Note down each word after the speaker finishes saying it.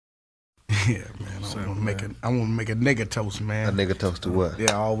Yeah, man. I want to make a nigga toast, man. A nigga toast to what?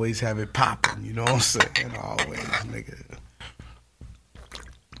 Yeah, always have it popping. You know what I'm saying? Always, nigga.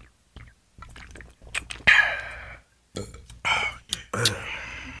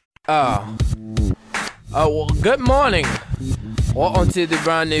 Well, good morning. Welcome to the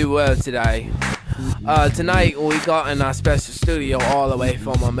brand new world today. Tonight we got in our special studio all the way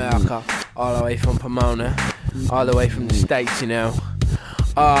from America, all the way from Pomona, all the way from the States, you know.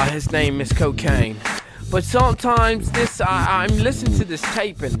 His name is Kokane. But sometimes I'm listening to this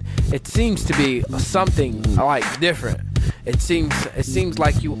tape and it seems to be something like different. It seems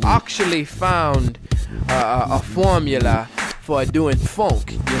like you actually found a formula for doing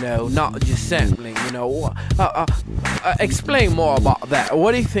funk, you know, not just sampling, you know. Explain more about that.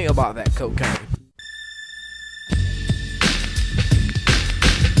 What do you think about that, Kokane?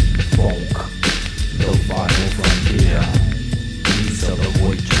 Funk, the final frontier. These are the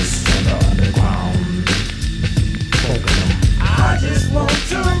voices from the underground. I just want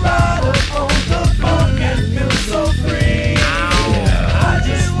to ride up on the funk and feel so free. I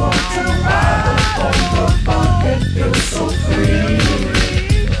just want to ride up on the funk and feel so free.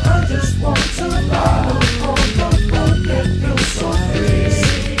 I just want to ride up on the funk and feel so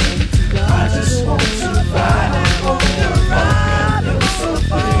free. I just want to ride up on the funk and feel so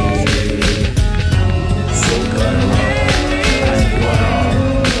free. So good, and dwell,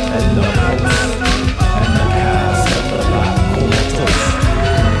 and the host, and the cast of the Black Comatose.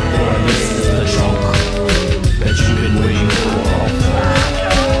 For this is the chunk that you've been waiting for.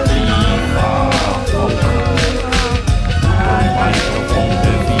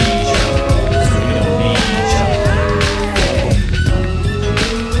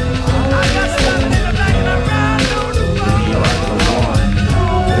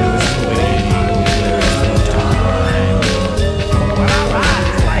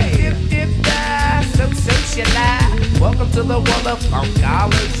 Welcome to the world of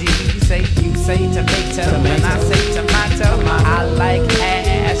funkology. You say tomato, and I say tomato. I like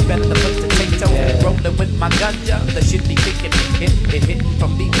hash, better than potato. Rolling with my ganja, the shit be kicking, hitting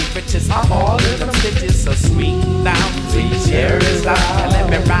from the riches. I'm all in them stitches, so swing down, please share is loud. And let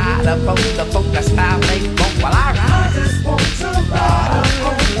me ride up on the funk, that style make funk while I ride. I just want to ride up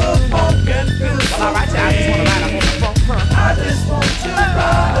on the funk and feel so Well, alright, I just wanna ride up on the funk, huh? I just want to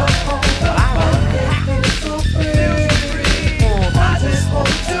ride up on the funk and feel so free. I just want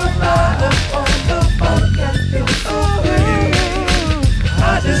to ride up on the funk and feel so free.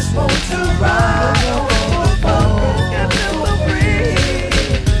 I just want to ride up on the funk and feel so free.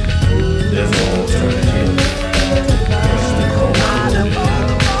 There's no alternative. There's the cold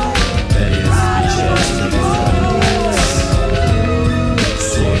that is majestic as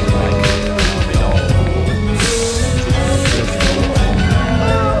sort of like it all holds.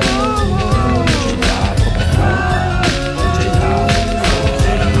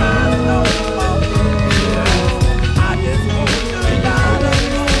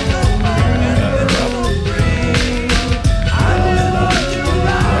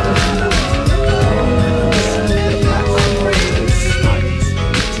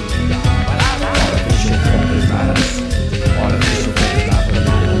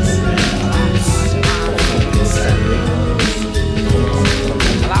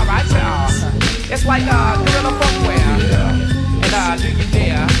 It's like gorilla funkware. And do you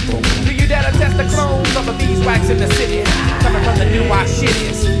dare? Do you dare to test the clones of the beeswax in the city? Coming from the new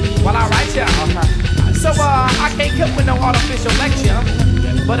shitties. Well, alright, y'all. So I can't come with no artificial lecture,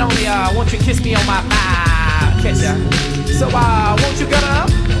 but only won't you kiss me on my vibe catcher. So won't you get up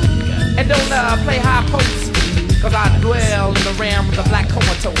and don't play high post, cause I dwell in the realm of the black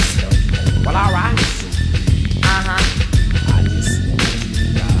comatose. Well, alright.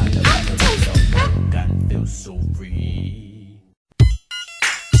 So free.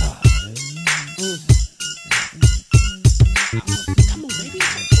 Come on, baby.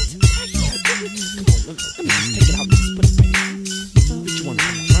 Come on, let me just take it out and just put it right here. Put you one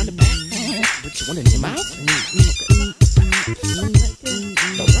front and back. Put you one in your mouth.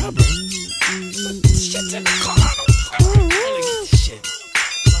 The rubber. Shit's in the car. Shit.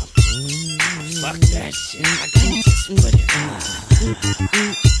 Fuck that shit. I gotta just put it.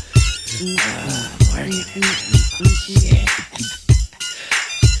 Working it. Shit.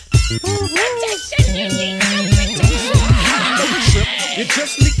 You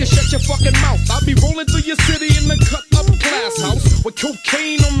just need to shut your fucking mouth. I'll be rolling through your city in the cut up glass house with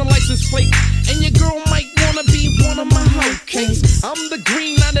cocaine on the license plate, and your girl might want wanna be one of my hoe cakes. I'm the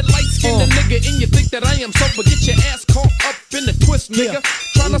green-eyed, light-skinned nigga, and you think that I am sober. Get your ass caught up in the twist, nigga.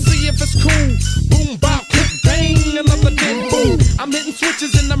 Tryna see if it's cool. Boom, bop, click, bang, another dead boom. I'm hitting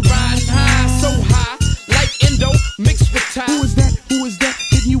switches and I'm riding high, so high, like Indo mixed with Thai. Who is that? Who is that?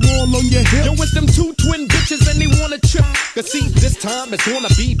 Hitting you all on your hip? Yo, it's them two twin bitches and they wanna trip. Cause see, this time it's gonna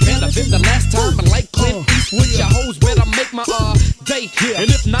be better than the last time. And like Clint Eastwood, your hoes better make my day.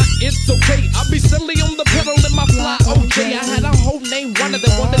 And if not, it's okay. I'll be silly on the pedal in my fly OJ. I had a whole name runner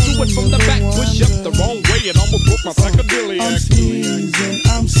that wanted to do it from the back. Push up the wrong way and almost broke my psychedelic. I'm skeezing.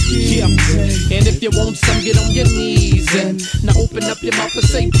 Yeah. And if you want some, get on your knees. And now open up your mouth and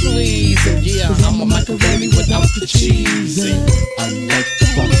say please. And yeah, I'm a macaroni without the cheese. I like the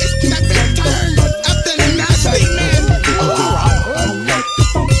funk. It's that turn up the nasty man. I like the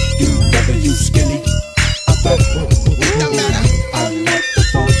funk. You whether you skinny. It don't matter. I like the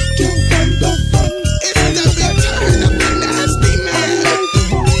funk. You run the funk. It's the big turn up the nasty man.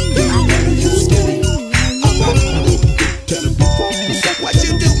 Whether you skinny. Tell the roof off. What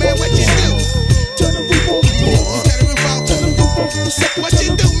you do, man? What you do? Tell the roof off. Tell the roof off. Tell the roof off. What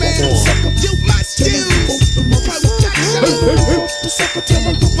you do, man? You must use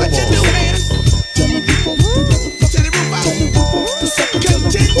protection. What you do, man? Tell the roof off. Tell the roof off.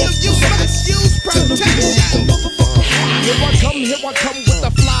 Continue. You must use protection. Here I come with the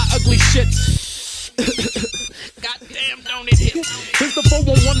fly ugly shit. Goddamn, don't it hit? Here's the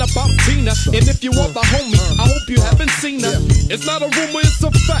 411 about Tina. And if you want the homie, I hope you haven't seen her. It's not a rumor, it's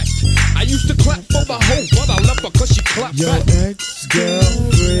a fact. I used to clap for the hoe, but I left her cause she clapped Your back.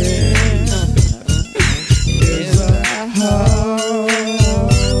 ex-girlfriend is a hoe.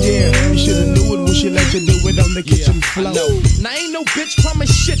 Yeah, you should've knew it when she let you do it on the kitchen floor. Now ain't no bitch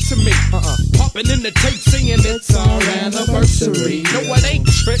promise shit to me. Popping in the tape singing it's our anniversary. No, it ain't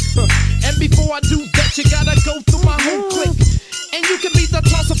trick. And before I do that, you gotta go through my whole clique. And you can be the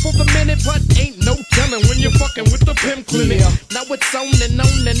tosser for the minute, but ain't no telling when you're fucking with the pimp clinic. Now it's on and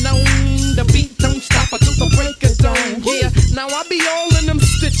on and on. The beat don't stop until the break of dawn. Yeah, now I be all in them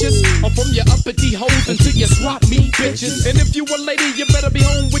stitches. I'm from your uppity hoes until you swap me bitches. And if you a lady, you better be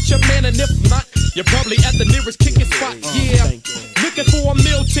home with your man. And if not, you're probably at the nearest kicking spot. Yeah, looking for a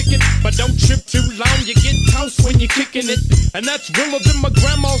meal ticket, but don't trip too long. You get tossed when you're kicking it. And that's realer than my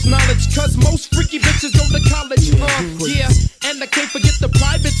grandma's knowledge. Cause most freaky bitches go to college. Yeah, and I can't forget the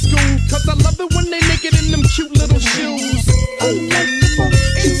private school. Cause I love it when they naked in them cute little shoes. I like the funk.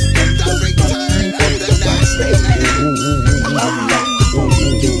 It's the return of the nasty man. I like the funk.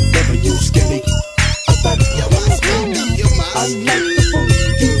 You never you skinny. You must go. You must. I like the funk.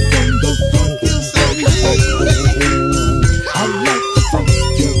 You run the funk. You so crazy. I like the funk.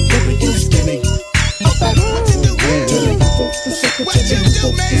 You never you skinny. What you do, man? What you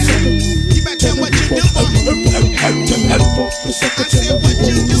do, man? You better tell what you do, boy. I said what you do,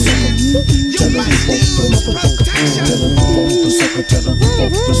 man. You must use protection.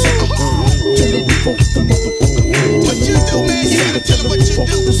 What you do, man? You gotta tell them what you do.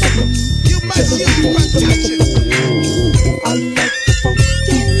 You must use protection. I like the funk.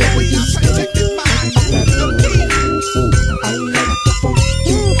 We are protected by the people. I like the funk.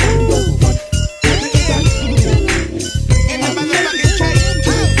 And the motherfucking cake.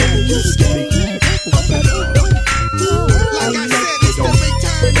 You skinny. Like I said, it's the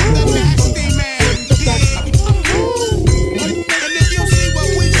return of the nasty man. And if you see what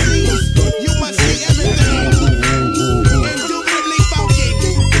we see, you must see everything. Indubitably funky.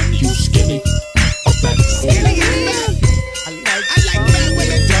 You skinny. Skinny and fat. I like fat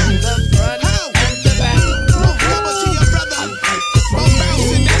women too. How? More rubber to your brother. More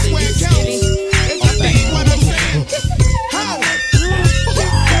bounce and that's where it counts. If you dig what I'm saying. How?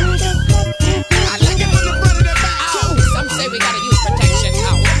 I like it from the front of the back too. Some say we gotta use protection.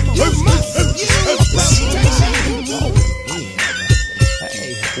 You must use protection.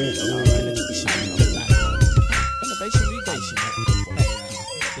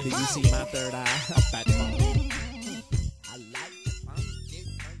 Do you see my third eye?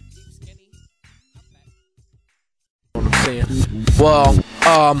 Well,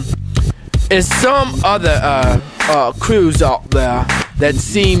 it's some other crews out there that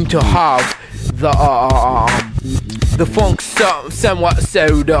seem to have the funk somewhat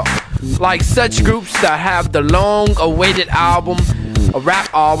sewed up. Like such groups that have the long-awaited album, a rap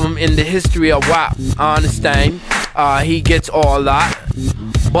album in the history of rap. I understand. He gets all that,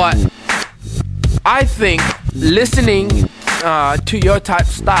 but I think listening to your type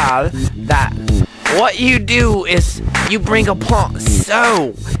style, that what you do is you bring upon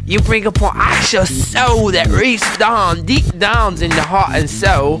soul. You bring upon actual soul that reaches down, deep down in the heart and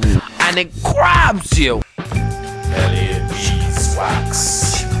soul, and it grabs you.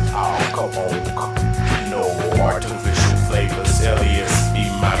 rocks. Oh, come on. No artificial flavors. Elias, be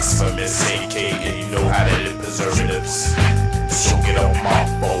Maximus, aka you know how to live preservatives. So get off my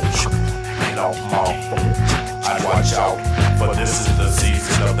phone. Get off my phone. I'd watch out, but this is the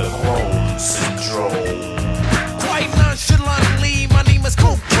season of the clone syndrome. Quite nonchalantly, my name is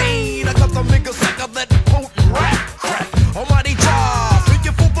Kokane. I got the niggas sick of that potent rap crack. Almighty job,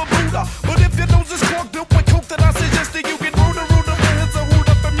 thinking for the Buddha. But if your nose is clogged up with coke, then I suggest that you get ruder. Here's a hood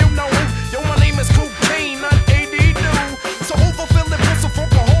up from you know. Yo, my name is Kokane, not AD2. So overfill it, plus a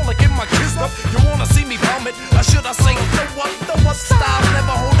alcoholic in my kiss up. You wanna see me vomit? Or should I say, throw up style?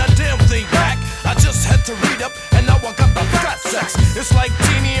 Never hold a damn thing back. I just had to read up, and now I got the fat sex. It's like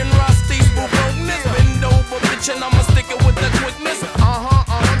Teeny and Rosty's bonus. Bend over, bitch, and I'ma stick it with the quickness.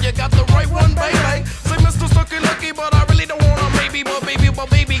 You got the right one, baby. Say Mr. Stucky Lucky, but I really don't wanna maybe, but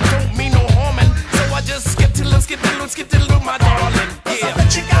baby, don't mean no harming. So I just skip till my darling. Yeah. I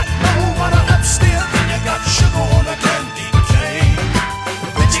bet you got no water upstairs, and you got sugar on a candy cane.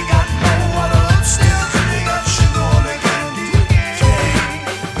 I bet you got no water upstairs, and you got sugar on a candy cane.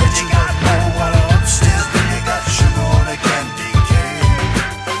 I bet you got no water upstairs, and you got sugar on a candy cane.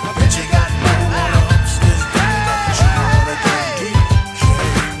 I bet you got no water upstairs, and you got sugar on a candy cane.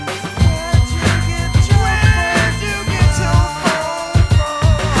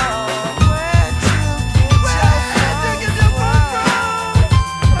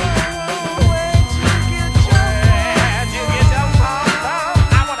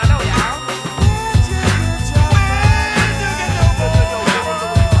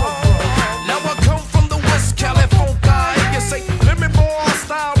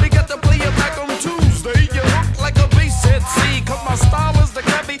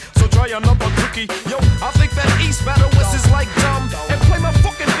 Another cookie. Yo, I think that East Battle West is like dumb. And play my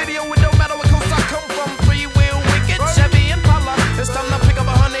fucking video, it don't matter what coast I come from. Three-wheel, wicked, Chevy, and Pala. It's time to pick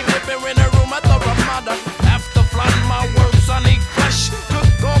up a honey dipper in a room at the Ramada. After flying my works, I need fresh.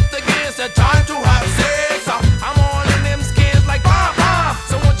 Cook off the gears, it's time to have sex. I'm all in them skins like Papa.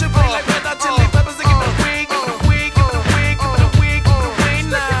 So won't you play like Red Hot Chili Peppers and give it a wig, give it a wig, give it a wig, give it a wig, give it a wig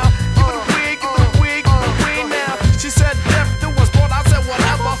now. Give it a wig, give it a wig, give it a wig now. She said death to us, but I said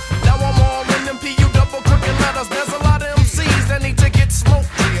whatever. There's a lot of MCs that need to get smoked,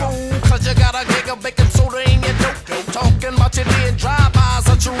 fool. Cause you got a gig of baking soda in your dope. Talking about your dead drive-bys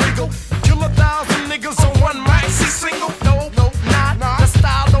at your Regal. Kill 1,000 niggas on one maxi single. No, not. The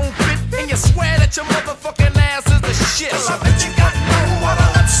style don't fit. And you swear that your motherfucking ass is the shit. I bet you got no water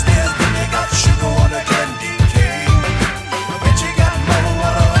upstairs, then you got sugar on a candy cane. I bet you got no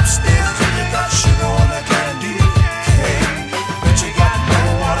water upstairs, then you got sugar on a candy cane. I bet you got no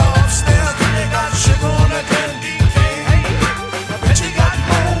water upstairs, then you got sugar on a candy cane. I bet you got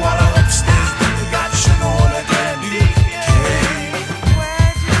no water upstairs, then you got sugar on a candy cane.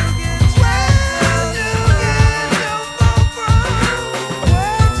 Where'd you get your phone from? Where'd you get your phone from?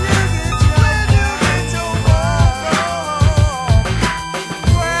 Where'd you get your phone from?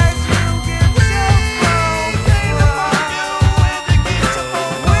 Where'd you get your phone from? Where'd you get your phone from? Where'd you get your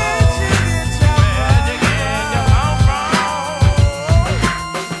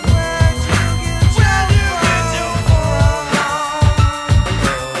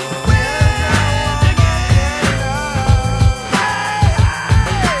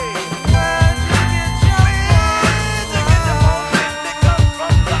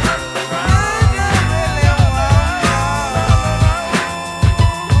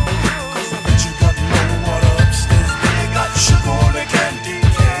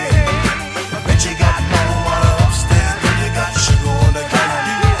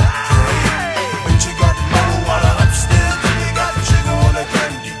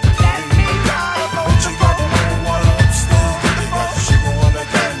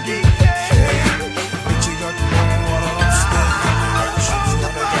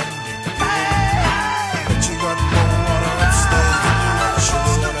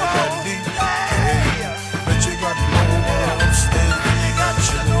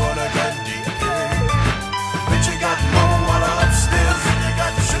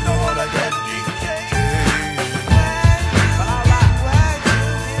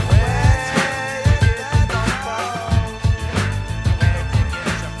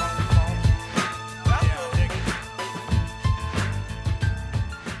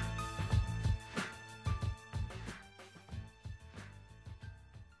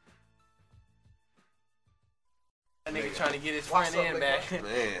That nigga trying to get his front end back.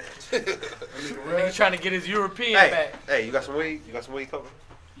 Man. Nigga trying to get his European Hey, back. hey, you got some weed? You got some weed coming?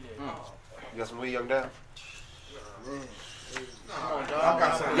 Yeah. You got some weed, young down? Come on,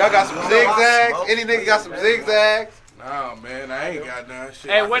 dog. Y'all got some zigzags? Any nigga got some zigzags? Nah, man, I ain't got none shit.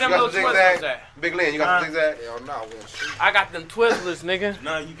 Hey, where them You got little some Twizzlers zigzag? at? Big Lynn, you got some zigzag? Hell no, I won't shoot. I got them Twizzlers, nigga.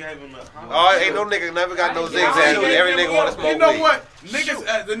 No, you gave him the. Oh, ain't no nigga never got no zigzag. Every nigga want to smoke You know weed. what?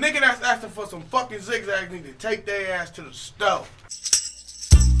 Niggas, the nigga that's asking for some fucking zigzags need to take their ass to the stove.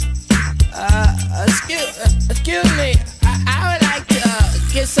 Excuse me. I would like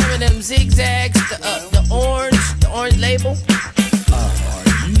to get some of them zigzags, the orange label.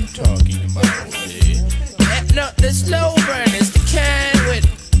 Are you talking about it? No, the slow burners, the can with.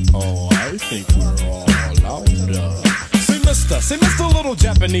 Oh, I think we're all out of. Say, Mr. Little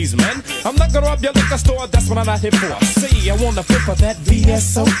Japanese man, I'm not gonna rob your liquor store, that's what I'm not here for. Say, I want to flip for that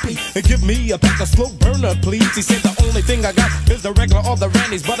VSOP and give me a pack of slow burner, please. He said the only thing I got is the regular or the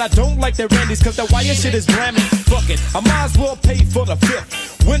Randy's, but I don't like the Randy's cause the wire shit is blammy. Fuck it, I might as well pay for the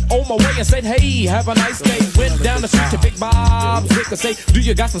fifth. Went on my way and said, hey, have a nice day. Went down the street to Big Bob's Liquor. Say, do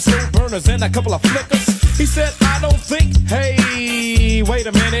you got some slow burners and a couple of flickers? He said, I don't think. Hey, wait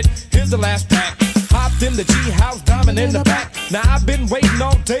a minute, here's the last pack. Hopped in the G-House, diamond in the back. Now I've been waiting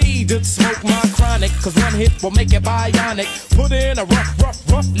all day to smoke my chronic, cause one hit will make it bionic. Put in a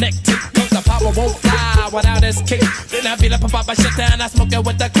rough neck tick, cause the power won't fly without this kick. Then I feel up pop my shit down, I smoke it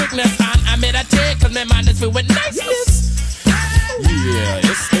with the quickness. I meditate, cause my mind is filled with niceness. Yeah,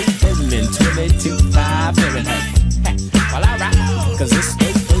 it's still burning 22.5 Fahrenheit. While I ride, cause it's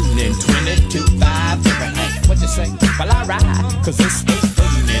still burning 22.5 Fahrenheit. What you say? While I ride, cause it's still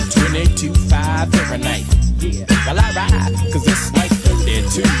burning 22.5 Fahrenheit. Yeah, while I ride, cause it's like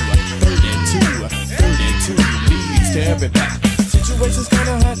 32 leaves to every pack. Situation's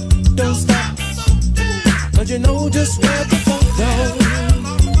kinda hot, don't stop. Cause you know just where to fuck down.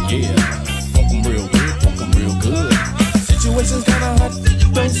 Yeah, funk 'em real good. Situation's kinda hot,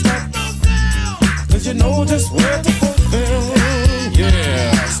 don't stop. Cause you know just where to fuck down.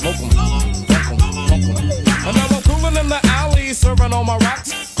 Yeah, smoke 'em, funk 'em. And now I'm cooling in the alley, serving all my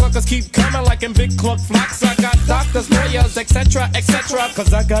rocks. Cluckers keep coming like in big cluck flocks. I got doctors, lawyers, etc.,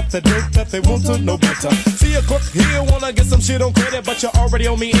 cause I got the dope that they want to know better. See a crook here, wanna get some shit on credit, but you already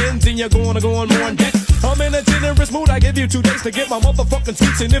owe me ends and you're gonna go on more in debt. I'm in a generous mood, I give you 2 days to get my motherfucking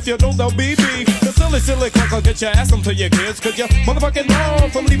tweets, and if you don't, they'll be me. The silly clucker, get your ass them to your kids, cause you're motherfucking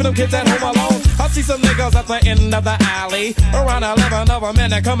wrong from leaving them kids at home alone. I see some niggas at the end of the alley, around 11 of them,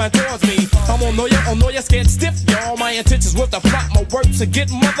 and they're coming towards me. I'm on know you're scared stiff, y'all. My intentions was to plot my work to get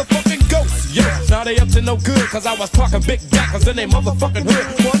motherfucking ghosts, yo. Now they up to no good, cause I was parking big dackers in they motherfucking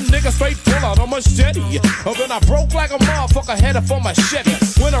hood. One nigga straight pull out a machete, oh, then I broke like a motherfucker headed for my Chevy.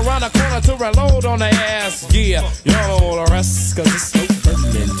 Went around the corner to reload on the ass, yeah. Y'all know the rest, cause it's still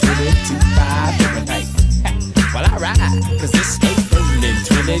burning 22.5 Fahrenheit. While I ride, cause it's still burning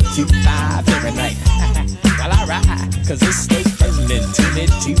 22.5 Fahrenheit. While I ride, cause it's still burning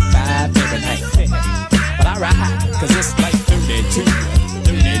 22.5 Fahrenheit. While I ride, cause it's like 32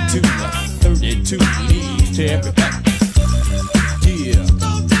 leaves to every pack. Yeah,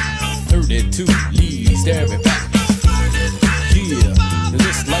 32 leaves to every pack. Yeah, cause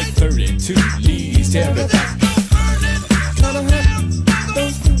it's like 32 leaves to every pack. Kinda hot,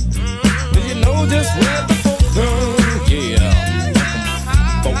 those two. Do you know just where the fuck go? Yeah,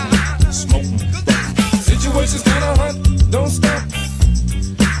 smoke 'em. Situation's kinda hot, don't stop.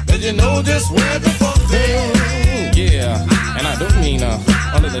 Cause you know just where the fuck go. Yeah, and I don't mean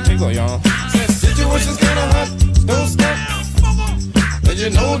under the tickle, y'all. Said situation's kinda hot, don't stop. Cause you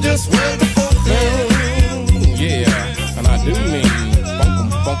know just where the fuck go. Yeah, and I do mean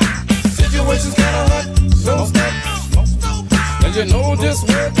funk 'em. Situation's kinda hot, don't stop. Cause you know just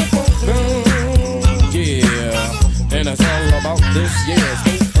where the fuck go. Yeah, and it's all about this, yeah.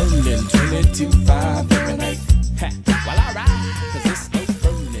 Still burning 22.5 Fahrenheit. While I ride, cause it's still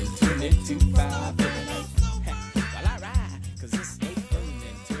burning 22.5 Fahrenheit. While I ride, cause it's still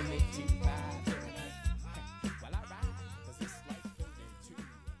burning 22.5 Fahrenheit. While I ride, cause it's like 32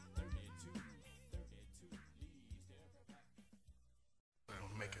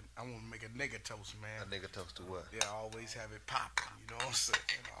 I want to make a nigga toast, man. A nigga toast to what? Yeah, always have it popping, you know what I'm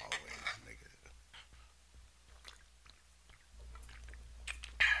saying? Always, nigga.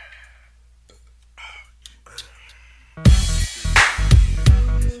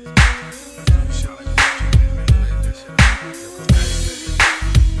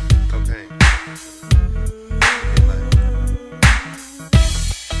 Kokane.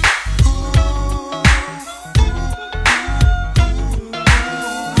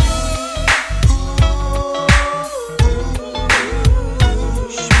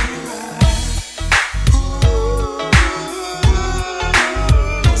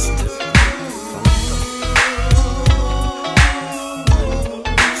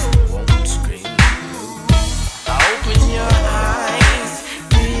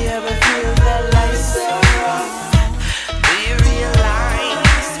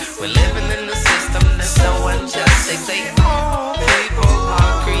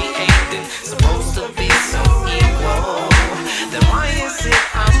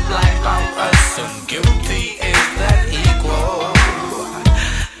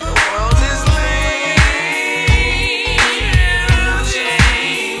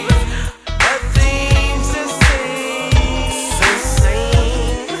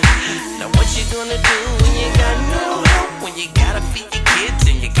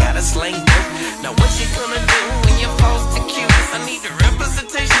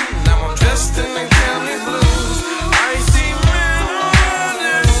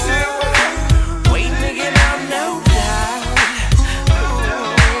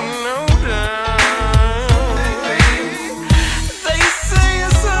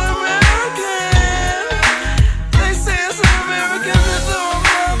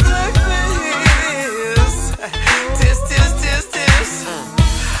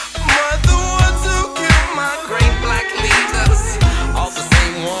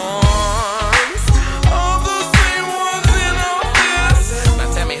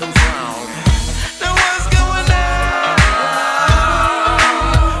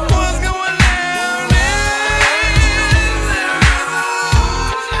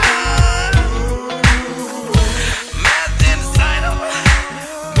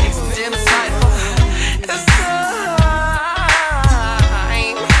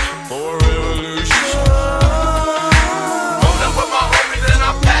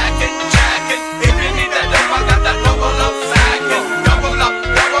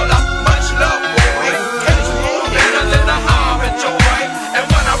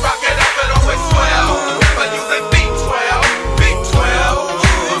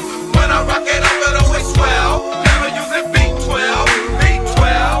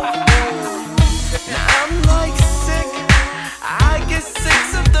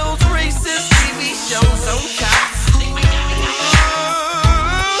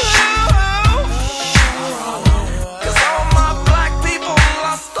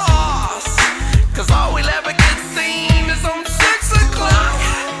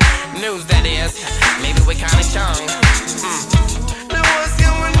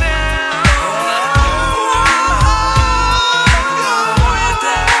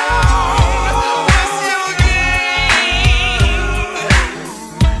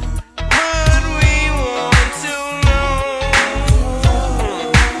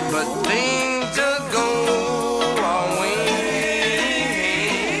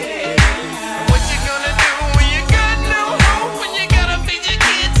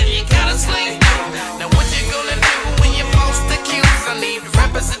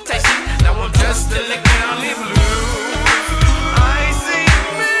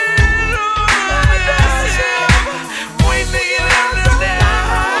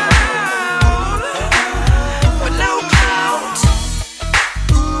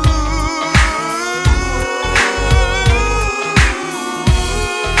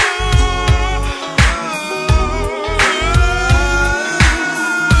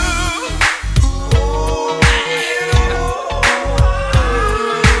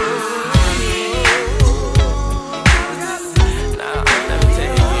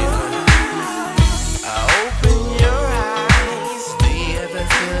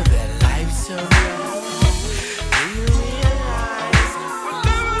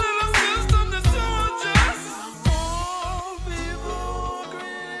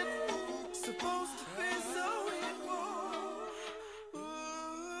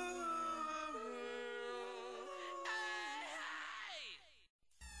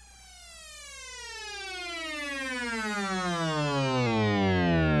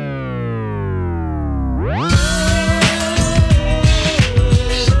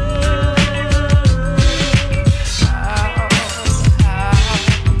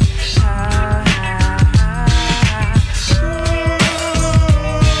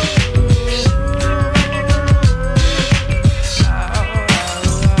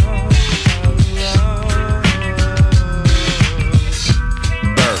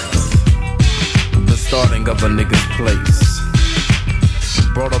 other niggas' place.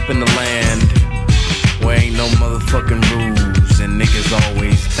 Brought up in the land where ain't no motherfucking rules and niggas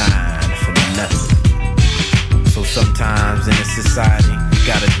always dying for nothing. So sometimes in a society, you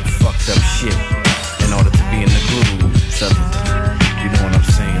gotta do fucked up shit in order to be in the grooves of it. You know what I'm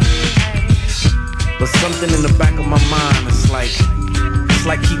saying? But something in the back of my mind, it's like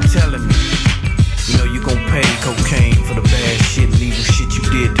keep telling me, you know, you gon' pay cocaine for the bad shit and evil shit you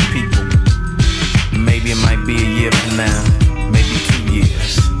did to people. Maybe it might be a year from now, maybe 2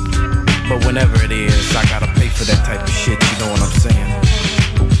 years. But whenever it is, I gotta pay for that type of shit, you know what I'm saying?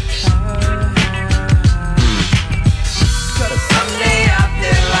 Someday I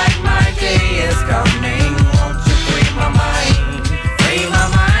feel like my day is coming. Won't you free my mind? Free my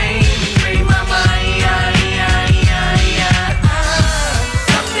mind, free my mind.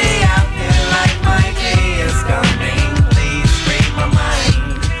 Someday I feel like my day is coming. Please free my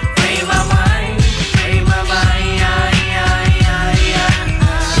mind, free my mind, free my mind.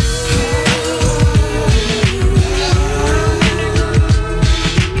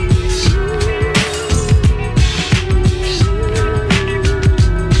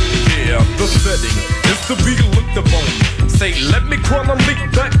 It's to be looked upon. Say, let me chronology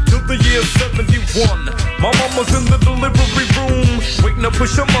back to the year 71. My mama's in the delivery room, waiting to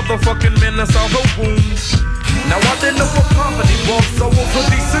push a motherfucking menace out her womb. Now I didn't know what poverty was, so I was a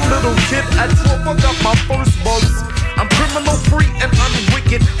decent little kid. At 12 I got my first buzz. I'm criminal free and I'm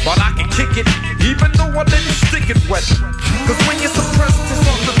wicked, but I can kick it, even though I didn't stick it wet. Cause when you're suppressed, it's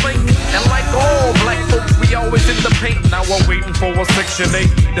hard to think. And like all black folks, we always in the paint. Now we're waiting for a Section 8,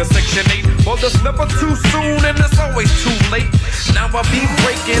 the Section 8. Well, there's never too soon and it's always too late. Now I be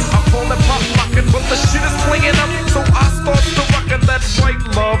breaking, I call it pop locking, but the shit is playing up. So I start to rockin' that white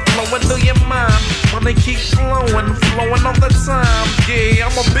love flowing through your mind. When they keep flowing all the time. Yeah,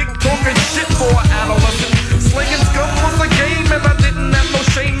 I'm a big talking shit for an adolescent. Slinging scum was a game and I didn't have no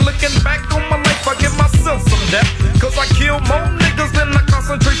shame. Looking back on my life, I give myself some death. Cause I killed more niggas than a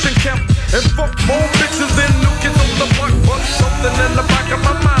concentration camp. And fuck more bitches than new kids on the block. But something in the back of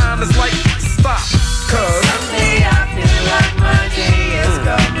my mind is like, stop. Cause someday I feel like my day is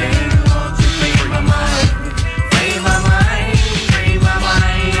coming. Won't you free my mind? Free my mind, free my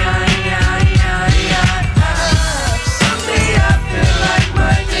mind. Someday I feel like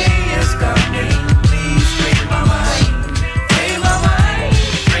my day is coming. Please free my mind, free my mind,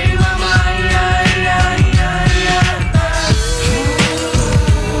 free my mind.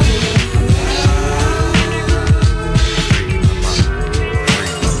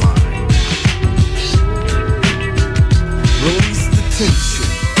 release the tension,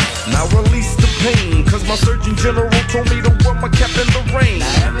 now release the pain. Cause my Surgeon General told me to wear my cap in the rain.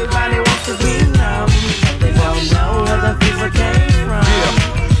 Now everybody wants to be numb, but they don't know where the fever came from. Yeah,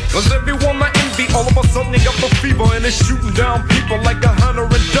 cause everyone I envy, all of a sudden they got the fever and it's shooting down people like a hunter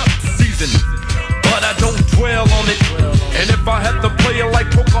in duck season. But I don't dwell on it, and if I had to play it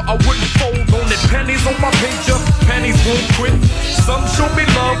like poker, I wouldn't fold on it. Panties on my pager, panties won't quit. Some show me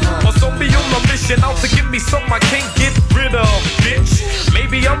love, or some be on a mission out to give me something I can't get rid of, bitch.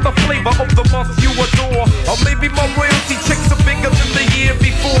 Maybe I'm the flavor of the month you adore, or maybe my royalty checks are bigger than the year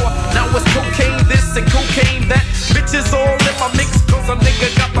before. Now it's cocaine this and cocaine that. Bitches all in my mix, cause a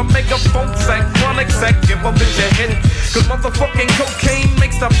nigga got my megaphone sack, chronic sack, give a bitch a hit. Cause motherfucking cocaine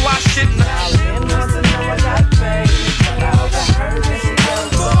makes the fly shit. Now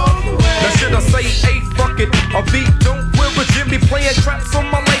should I say, hey, fuck it, a beat don't wear a Jimmy playing traps on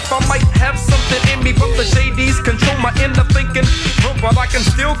my life. I might have something in me, but the JDs control my inner thinking. But I can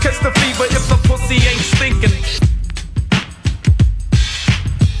still catch the fever if the pussy ain't stinking.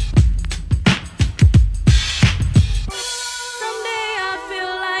 Someday I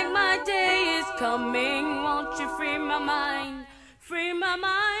feel like my day is coming. Won't you free my mind? Free my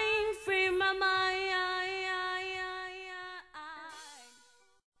mind, free my mind.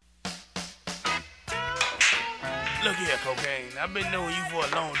 Look here, Kokane. I've been knowing you for a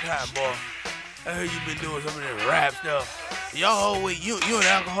long time, boy. I heard you been doing some of this rap stuff. Y'all always, you and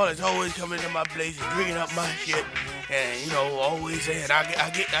alcoholics always come into my place and drinking up my shit, and you know, always saying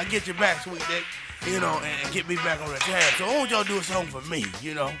I get you back, sweet dick, you know, and get me back on the tab. So why don't y'all do a song for me,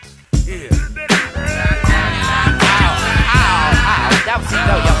 you know? Yeah. That was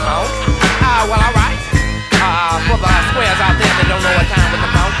your phone. Well, alright. For the squares out there that don't know what time with the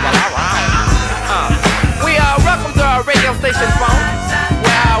phone, well, alright. We are welcome to our radio station phone,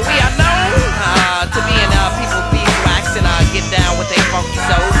 where we are known to be in people's beeswax and get down with their funky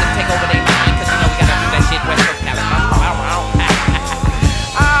souls and take over their mind, cause you know we gotta do that shit West Coast California.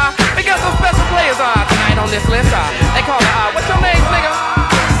 We got some special players tonight on this list. They call it, what's your name, nigga?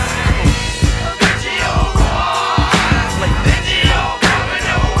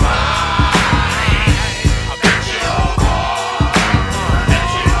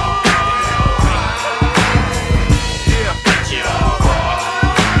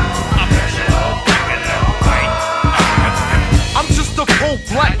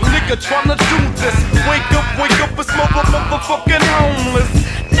 nigga tryna do this. Wake up, it's motherfucking homeless.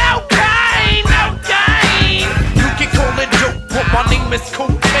 No pain, no gain. You can call it dope, but my name is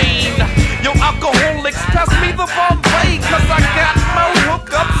Kokane. Yo, alcoholics, pass me the Bombay, cause I got more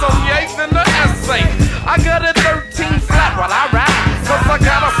hookups on Ye than the essay. I got a 13 flat while I rap, cause I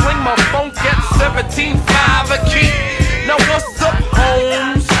gotta sling my funk at 17.5 a key. Now what's up,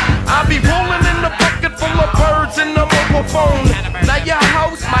 Holmes? I be rolling in the bucket full of birds in the mobile phone. Now your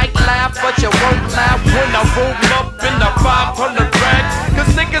host might laugh, but you won't laugh when I roll up in the 500 rag. Cause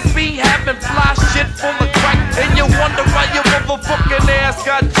niggas be having fly shit full of crack, and you wonder why your motherfucking ass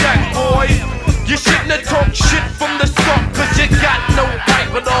got jacked, boy. You shouldn't have talked shit from the start, cause you got no right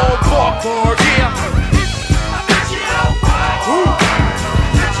but all bark, yeah.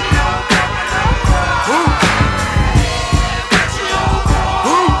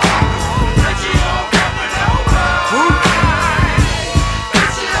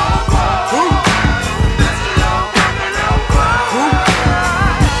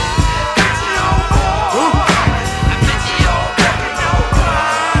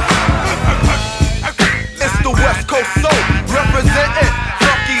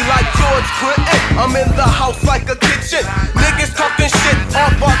 I'm in the house like a kitchen. Niggas talking shit, all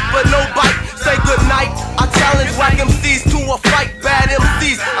bark but no bite. Say goodnight, I challenge whack MCs to a fight. Bad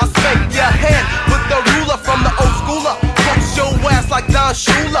MCs, I spank your head with the ruler from the old schooler. Coach your ass like Don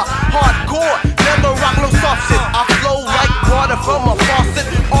Shula. Hardcore, never rock no soft shit. I flow like water from a faucet.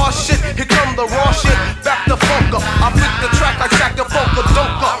 All shit, here come the raw shit. Back to funker, I flip the track like Shaka Funker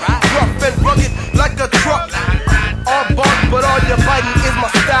Dunker. Rough and rugged like a truck. All bark, but all you're biting is my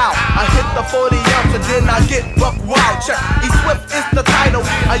style. I hit the 40 ounce and then I get buck wild. Check, E-Swift is the title.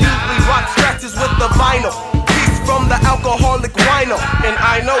 I usually rock scratches with the vinyl. Peace from the alcoholic wino. And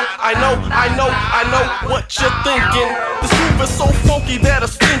I know what you're thinking. The groove is so funky that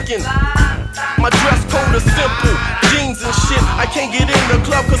it's stinking. My dress code is simple, jeans and shit. I can't get in the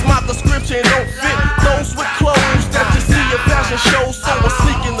club cause my description don't fit those with clothes that you see at fashion shows. So I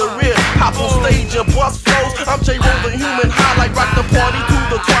sneak in the rear, hop on stage and bust flows. I'm J-Roll, the human highlight. Rock the party to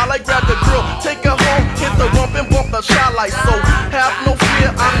the twilight. Grab the grill, take her home, hit the rump and bump the shot light. So have no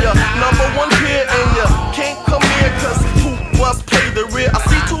fear, I'm your #1 peer. And you can't come here cause who was play the rear. I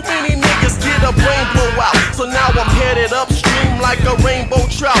see too many niggas get a brain blowout. So now I'm headed upstream like a rainbow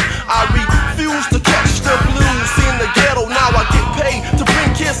trout. I refuse to catch the blues in the ghetto. Now I get paid to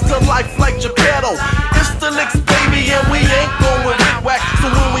bring kids to life like Geppetto. It's the licks, baby, and we ain't going with whack. So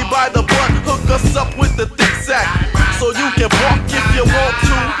when we buy the blunt, hook us up with the thick sack. So you can walk if you want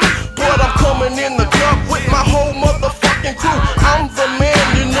to, but I'm coming in the club with my whole motherfucking crew. I'm the man,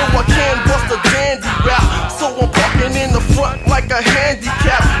 you know I can bust a dandy rap. So I'm walking in the front like a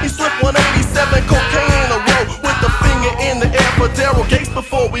handicap. He slipped 187 cocaine in a row with the finger in the air for Daryl Gates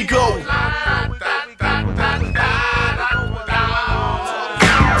before we go.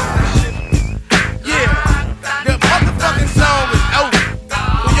 Yeah, the motherfucking song is over.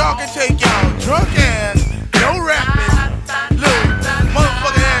 So y'all can take y'all drunk ass, no rapping, little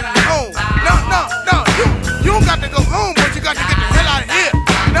motherfucking ass home. No, you don't got to go home, but you got to get the hell out of here.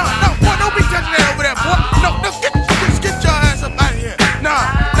 No, boy, don't be touching that over there, boy. No, get your ass up out of here. No,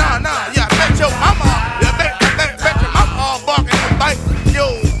 yeah, bet your mama all barking and bite. Yo,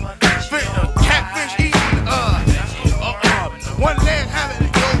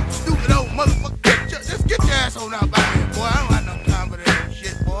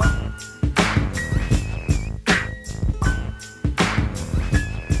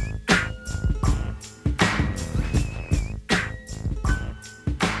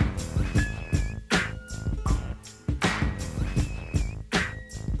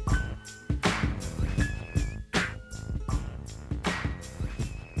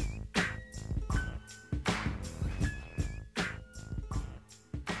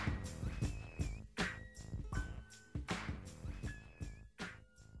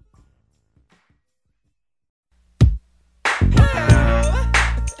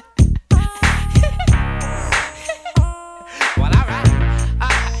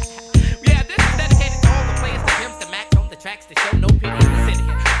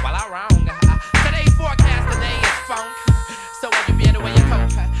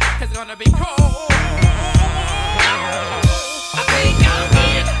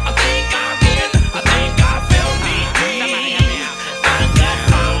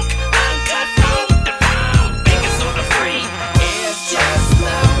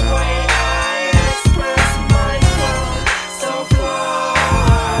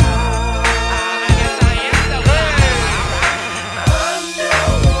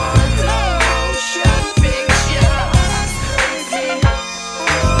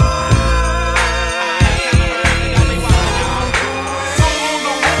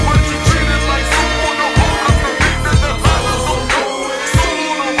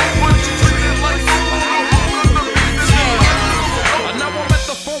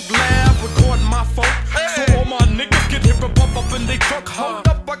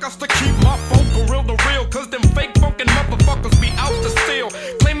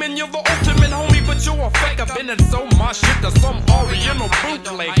 saying you're the ultimate homie, but you're a fake. I've been in so much shit to some original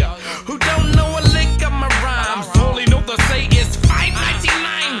bootlegger who don't know a lick of my rhymes. Only know the say is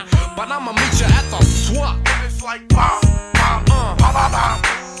 $5.99, but I'ma meet you at the swap. It's like bam, bam, bam, bam, bam.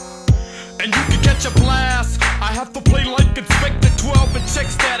 And you can catch a blast. I have to play like Inspector 12 and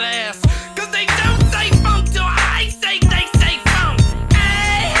checks that ass. Cause they don't say funk till I say they say funk.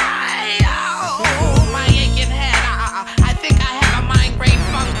 Hey, hey, oh, my aching head. I think I have a migraine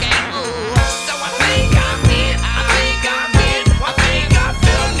funk gang. So I think I'm in, I think I'm in, I think I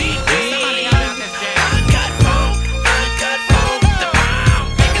feel deep. Somebody help me out this jam. Uncut funk, the bomb,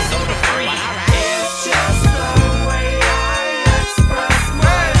 make it soda free. It's just the way I express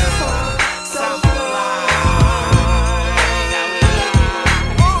myself.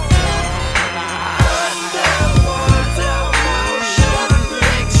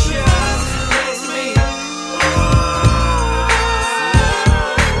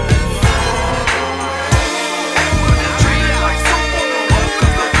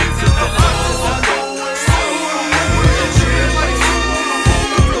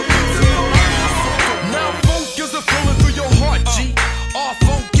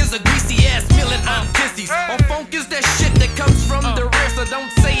 So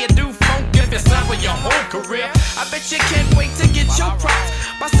don't say it do funk if it's not for your whole career. I bet you can't wait to get your props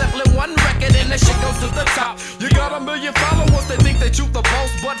by sampling one record and the shit goes to the top. You got 1 million followers that think that you the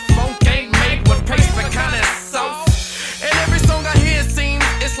boss, but funk ain't made with paste but kinda sauce. And every song I hear seems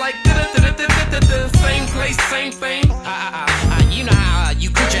it's like same place, same thing. You know how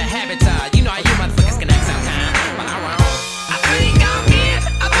you create your habits. You know how you motherfuckers can act sometimes. But I think I'm in,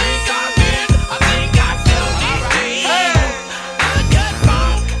 I think I'm in, I think I feel deep.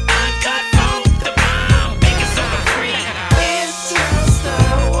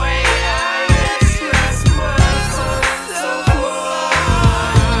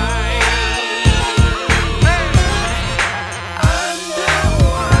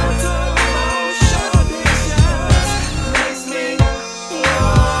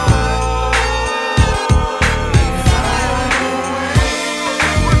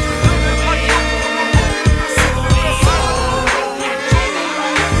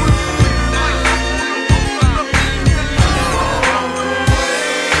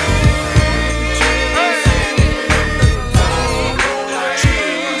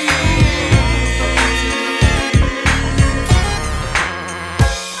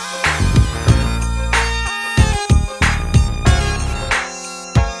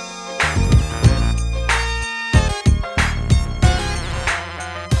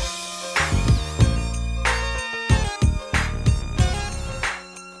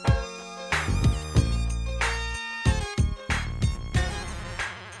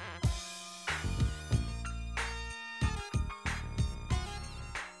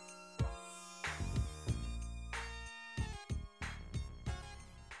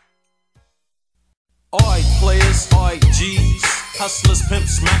 Alright players, alright G's, hustlers,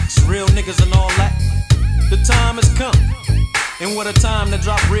 pimps, smacks, real niggas and all that. The time has come, and what a time to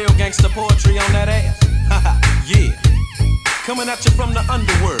drop real gangster poetry on that ass. Haha, yeah. Coming at you from the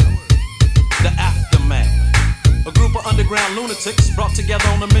underworld, the aftermath. A group of underground lunatics brought together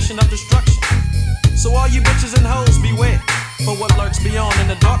on a mission of destruction. So all you bitches and hoes beware, for what lurks beyond in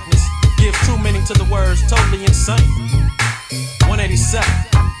the darkness gives true meaning to the words totally insane. 187.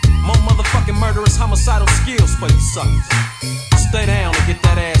 More motherfucking murderous homicidal skills for you suckers. Stay down and get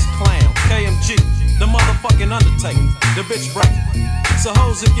that ass clown. KMG, the motherfucking Undertaker, the bitch breaker. So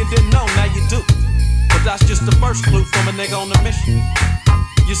hoes, if you didn't know, now you do. But that's just the first clue from a nigga on the mission.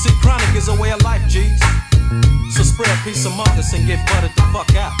 You see, chronic is a way of life, G's. So spread peace among us and get butted the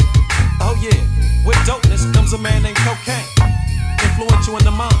fuck out. Oh yeah, with dopeness comes a man named Kokane. Influence you in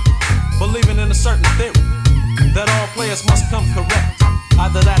the mind, believing in a certain theory that all players must come correct.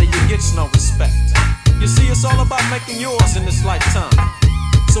 Either that or you gets no respect. You see, it's all about making yours in this lifetime.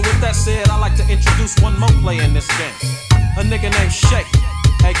 So with that said, I like to introduce one more player in this game. A nigga named Shake,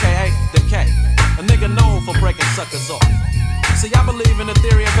 aka the K. A nigga known for breaking suckers off. See, I believe in the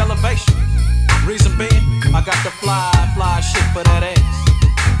theory of elevation. Reason being, I got the fly shit for that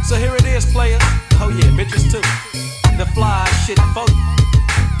ass. So here it is, players. Oh yeah, bitches too. The fly shit for you.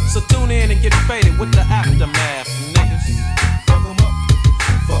 So tune in and get faded with the aftermath, niggas. Fuck 'em up,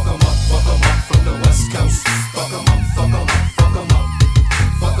 fuck 'em up, fuck 'em up from the West Coast. Fuck 'em up, fuck 'em up, fuck 'em up.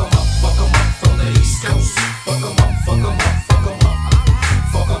 Fuck 'em up, fuck 'em up from the East Coast. Fuck 'em up, fuck 'em up, fuck 'em up.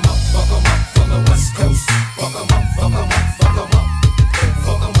 Fuck 'em up, fuck 'em up from the West Coast. Fuck 'em up, fuck 'em up, fuck 'em up.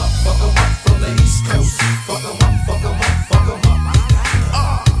 Fuck 'em up, fuck 'em up from the East Coast. Fuck 'em up, fuck 'em up, fuck 'em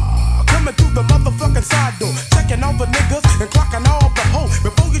up. Coming through the motherfucking side door, checking all the niggas and clocking all the hoes.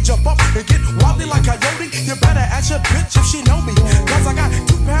 Before you jump up and get wobbly like Coyote. You better ask your bitch if she know me. Cause I got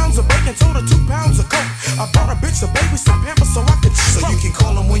 2 pounds of bacon, told her 2 pounds of coke. I brought a bitch a baby some pampers so I could stroke. So you can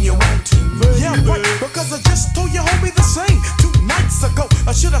call him when you want to. Yeah, right, because I just told your homie the same 2 nights ago.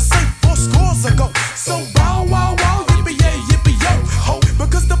 Or should I say 4 scores ago? So bow, wow, wow, yippee-yay, yippee-yo, ho.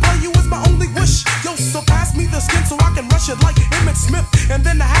 Because to play you is my only wish. Yo, so pass me the skin so I can rush it like Emmett Smith. And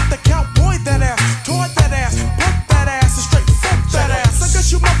then I have to cowboy that ass, toy that ass, pump that ass, and straight fuck that ass. I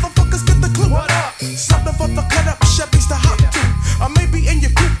guess you motherfuckers get the clue. What up? Something for the cut up Chevys to hop to. I may be in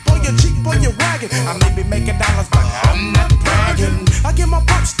your coupe or your Jeep or your wagon. I may be making dollars, but I'm not bragging. I give my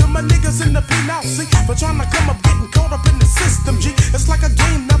props to my niggas in the PNC for trying to come up getting caught up in the system, G. It's like a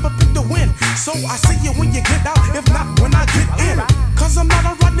game, never pick to win. So I see you when you get out, if not when I get in. Cause I'm not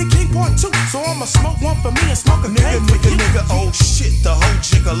a Rodney King part 2, so I'ma smoke one for me and smoke a nigga, nigga, oh shit, the whole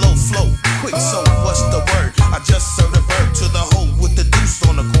gigolo flow. Quick, so what's the word? I just served a bird to the hoe with the deuce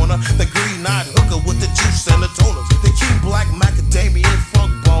on the corner. The green-eyed hooker with the juice and the toners. The king black macadamia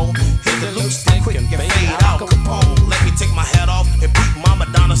funk bone. Hit the loop stick quick and fade out Capone. Let me take my hat off and beat my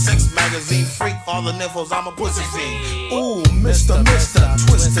Madonna Sex Magazine. Freak all the nymphos, I'm a pussy fiend. Ooh, Mr.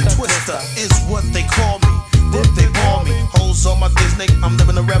 Twister is what they call me. Then they ball me, hoes on my Disney. I'm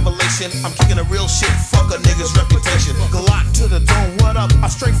living a revelation. I'm kicking a real shit. Fuck a nigga's reputation. Glock to the dome, what up? I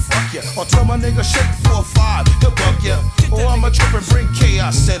straight fuck ya. Or tell my nigga shake 4 or 5, he'll buck ya. Or I'ma trip and bring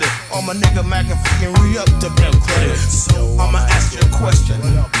chaos, said it. Or my nigga McAfee and re up the bill credit. So I'ma ask you a question.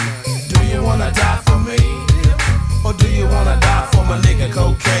 Do you wanna die for me? Or do you wanna die for my nigga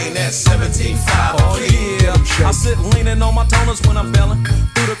Kokane at 17.5? Oh yeah, I sit leaning on my toners when I'm belling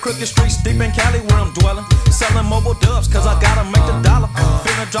through the crooked streets deep in Cali where I'm dwelling. Selling mobile dubs cause I gotta make the dollar.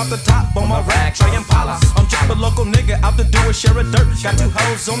 Finna drop the top on my rag tray Impala. I'm just a local nigga out to do a share of dirt. Got 2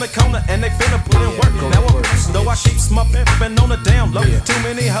 hoes on the corner and they finna put in work. Now though I keep my pimpin' on the damn low. Too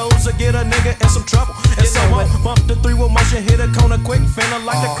many hoes to get a nigga in some trouble. And so I bump the 3 with motion, hit a corner quick. Finna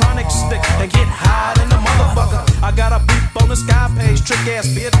like the chronic stick and get high in the motherfucker. I got a beep on the sky page, trick ass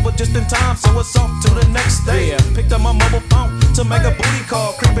bitch, but just in time, so it's off to the next day. Picked up my mobile phone to make a booty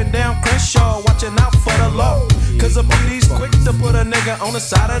call, creeping down Crenshaw, watching out for the law. Cause the police quick to put a nigga on the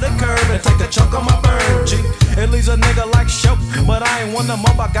side of the curb and take a chunk of my bird. G, it leaves a nigga like show, but I ain't one of them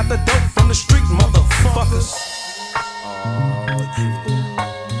up. I got the dope from the street, motherfuckers.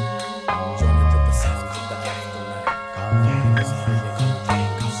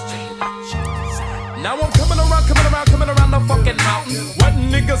 Now I'm coming around the fucking mountain, wetting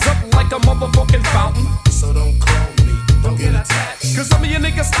niggas up like a motherfucking fountain. So don't clone me, don't get attached. Cause some of your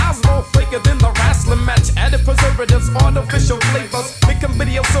niggas styles more faker than the wrestling match. Added preservatives, artificial flavors. Making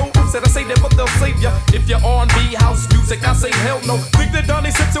videos so oops that I say that but they'll save ya. If you're R&B house music, I say hell no. Think that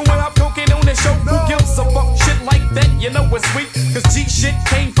Donnie Simpson will have cocaine on his show. Who gives a fuck shit like that? You know it's sweet. Cause G shit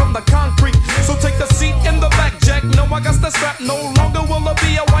came from the concrete. So take a seat in the back, Jack. No, I got the strap. No longer will there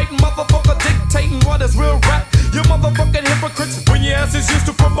be a white motherfucker dictating what is real rap. You motherfucking hypocrites, when your ass is used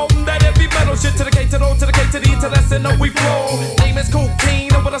to promoting that heavy metal shit. To the K, to the O, to the K, to the E, to the S, and O, we flow. Name is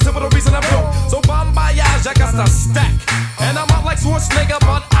Kokane, and what I said for the reason I'm broke. So bon voyage, I got the stack. And I'm out like Schwarzenegger,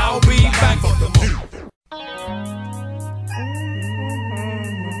 but I'll be back.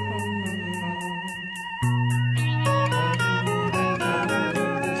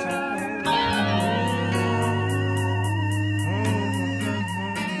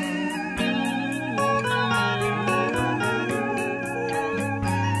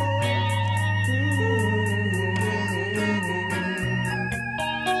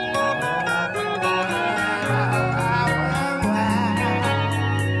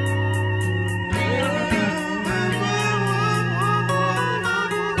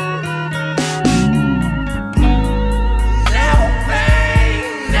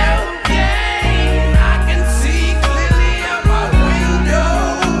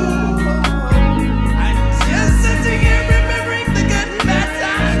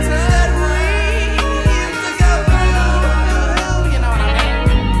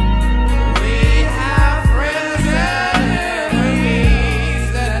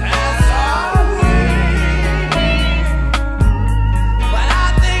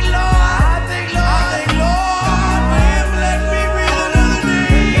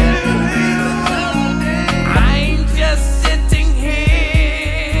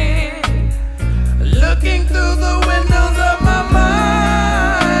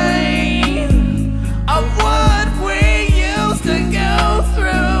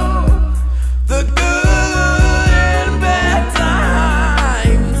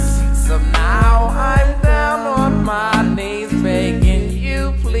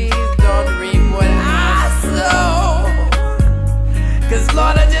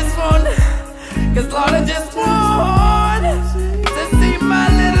 just want, 'cause Lord, I just want to see my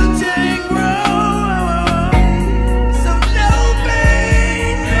little chain grow. So no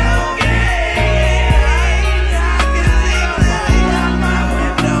pain, no gain. I can leave that out my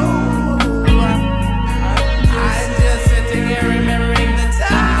window. I'm just sitting here remembering the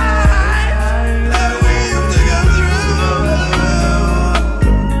time that we used to go through.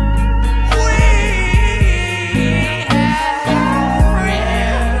 We had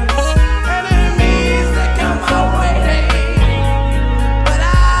friends, enemies that come our way. But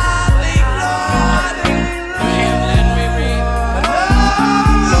I think, Lord, you have let me read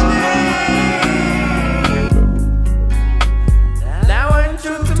another day. Now I'm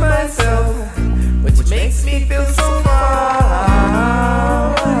true to myself, which makes me feel so fine.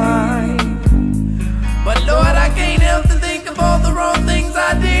 But Lord, I can't help to think of all the wrong things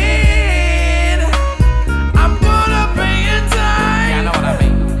I did. I'm gonna pay in time. Yeah, I know what I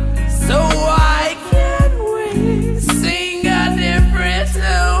mean. So I can we sing a different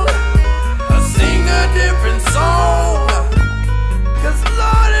tune, or sing a different song? 'Cause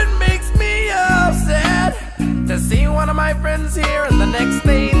Lord, it makes me upset to see one of my friends here and the next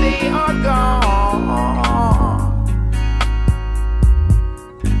day they are gone.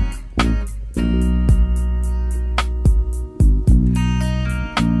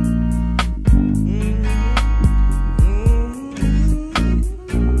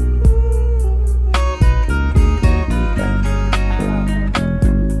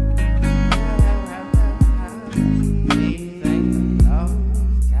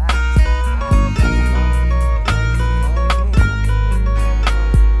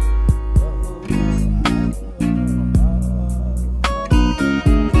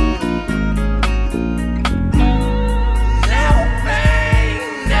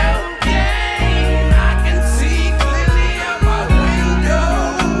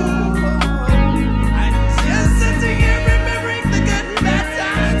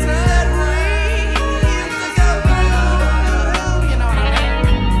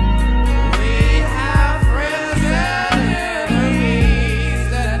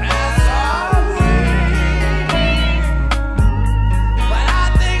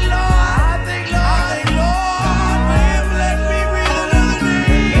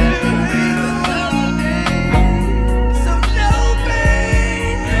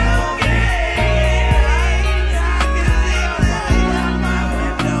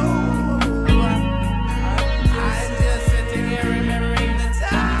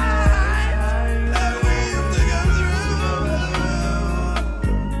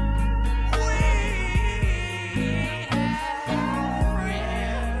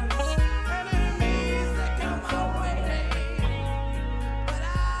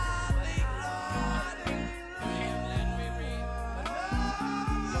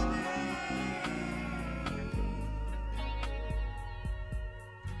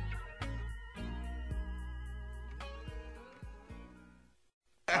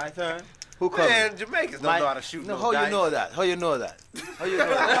 My turn. Who coming? Man, Jamaicans don't know how to shoot no how dice. you know that? How you know that? How you know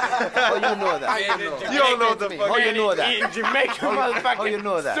that? How you know that? You don't know the fuck. How you know that? In Jamaica, motherfucker. How you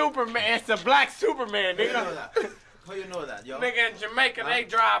know that? Superman, it's a black Superman, nigga. How you know that, yo? Nigga, in Jamaica, they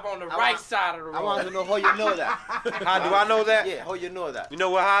drive on the right side of the road. I want to know how you know that. How do I know that? Yeah, how you know that? You know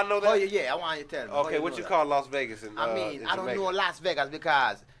what? How I know that? Yeah, I want you to tell me. Okay, what you call Las Vegas? In, I mean, in I don't Jamaica? know Las Vegas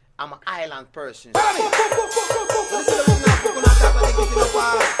because I'm an island person.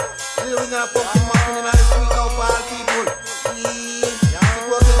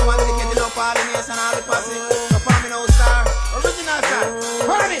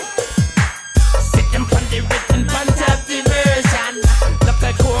 Sitting from the written front of the version. Look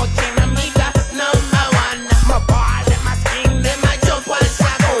like Kokane, amiga, number one. My ball, my skin, them I jump and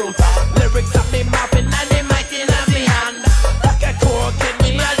shackle. Lyrics of me mopping and the mic in my hand. Look at Kokane, me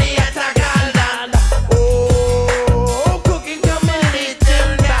really attack all down. Oh, cooking come a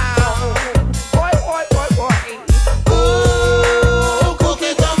little down. Boy, boy, boy, boy. Oh,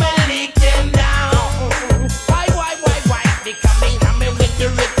 cooking come a little down. Why? They coming with the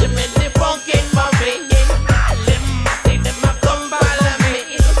rhythm.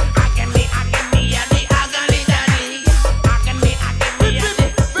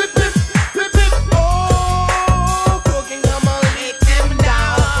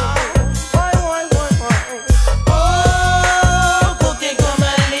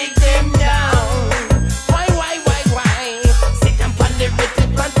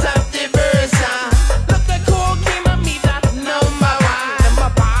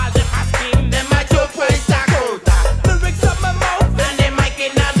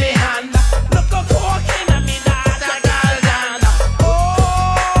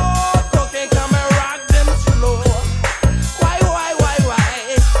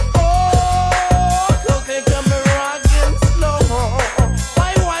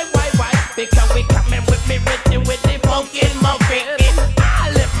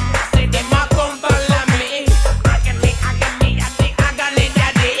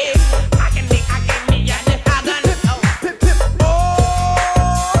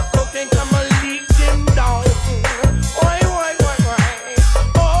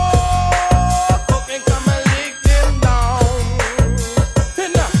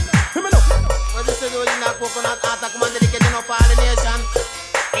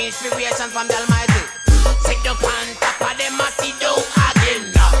 blessing from the Almighty. Sit up on top of them and sit down again.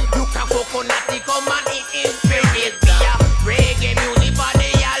 You can coconut, come and inspirit me. Reggae music for the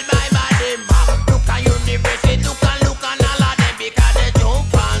all my body. Look at university, look and all of them because they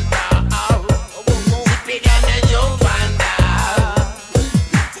jump on down. Sip it and they jump on down.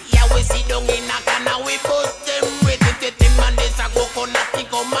 Yeah, we sit down in a corner, we bust them with it. Man, this a coconut,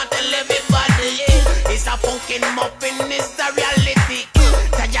 come and tell everybody. It's a funkin' muffin, it's a reality.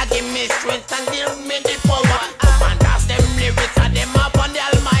 Jaja give me strength and give me the power. Come and dance them lyrics and them up on the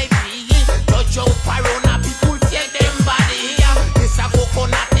Almighty. Touch out Parona, people take them body. This a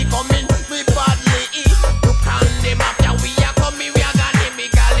coconut, coming with badly. You can them up, yeah, we are coming, we are gonna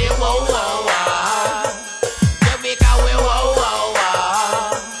make a li wow wow wow. You make a way wow wow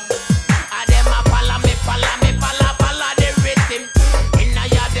wow. And them a pala the rhythm. Inna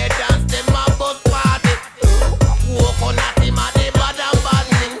ya they dance, them a bus party. Coconut, him a the bad and bad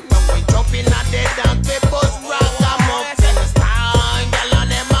thing. When we jump in a the dance, we bust rock and muffin. Star girl and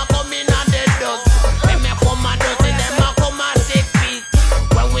them a come in a the dust. Them a come a dusty, them a come a 6 feet.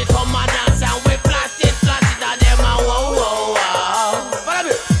 When we come a dance and we blast it, and them a wow wow wow.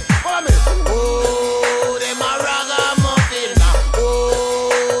 Follow me. Oh, them a ragamuffin.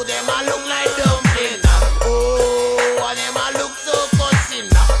 Oh, them a look like dumpling. Oh, and them a look so cussing.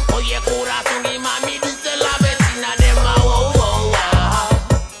 Oye corazón y mami dice la vecina. Them a wow wow wow.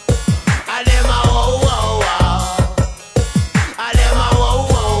 And them a wow wow wow. And them a wow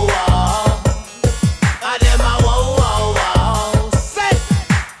wow wow. And them a wow wow wow. Set,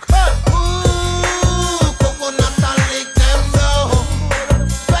 cut. Ooh, coconut and lick them down.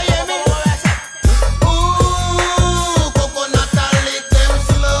 Fire me. Ooh, coconut and lick them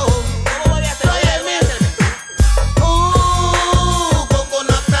slow. Fire me. Ooh,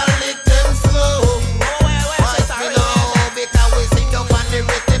 coconut and lick them slow. Watch me now, because we sing up on the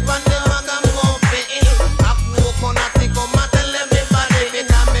rhythm and the ragamuffin. A coconut, come and tell everybody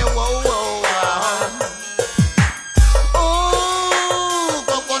because me wow wow wow. Ooh,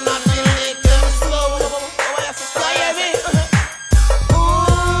 coconut and lick them slow. Fire me.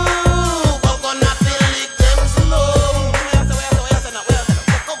 Ooh, coconut and lick them slow.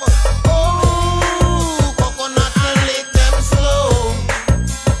 Ooh, coconut and lick them slow.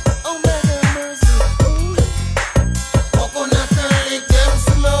 Oh, man have mercy. Ooh, coconut and lick them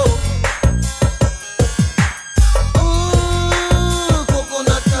slow. Ooh,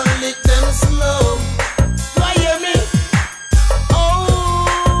 coconut and lick them slow. Do I hear me?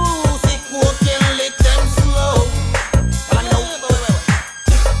 Oh, see, coke and lick them slow. I know.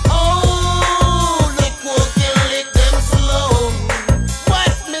 Oh, lick coke and lick them slow.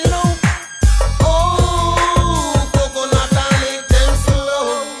 Watch me now. Oh, coconut and lick them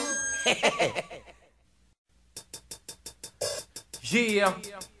slow. Yeah.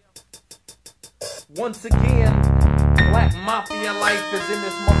 Once again, Black Mafia life is in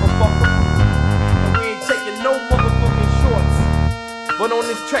this motherfucker. And we ain't taking no motherfucking shorts. But on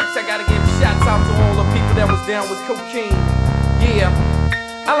this tracks, I gotta give shouts out to all the people that was down with Kokane. Yeah.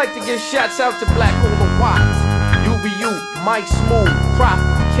 I like to give shouts out to Black Hole Watts, UBU, Mike Smooth,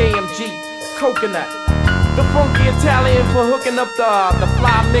 Prophet, KMG, Coconut. The Funky Italian for hooking up the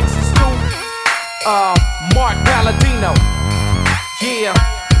fly mixes too. Mark Palladino. Yeah,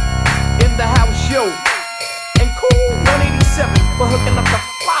 in the house show. And Cool 187 for hooking up the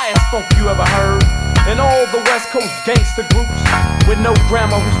flyest funk you ever heard. And all the West Coast gangster groups with no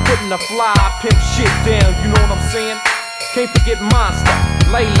grammar who's putting the fly pimp shit down, you know what I'm saying? Can't forget Monster,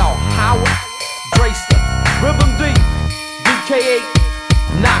 Laylaw, Howard, Drayster, Rhythm D, DK8,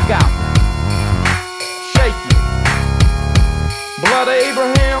 Knockout, Shaky, Blood of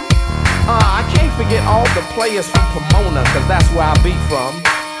Abraham. I can't forget all the players from Pomona, cause that's where I be from.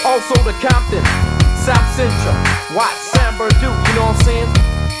 Also the Compton, South Central, Watts, San Bernardino, you know what I'm saying?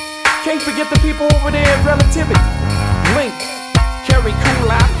 Can't forget the people over there at Relativity, Link, Kerry,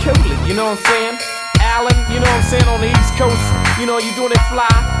 Cool Out, Cooley, you know what I'm saying? Allen, you know what I'm saying, on the East Coast, you know, you doing it fly,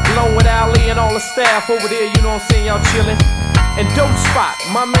 along with Ali and all the staff over there, you know what I'm saying, y'all chilling. And Dope Spot,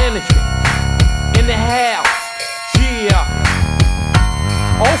 my management, in the house, yeah.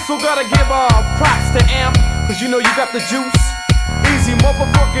 Also gotta give props to Amp, cause you know you got the juice. Easy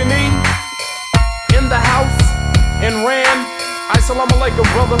motherfucking E, in the house, and Ran, assalamu alaikum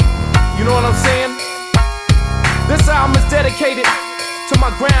brother, you know what I'm saying? This album is dedicated to my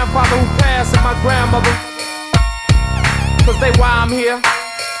grandfather who passed and my grandmother, cause they why I'm here.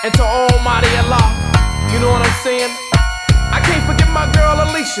 And to Almighty Allah, you know what I'm saying? I can't forget my girl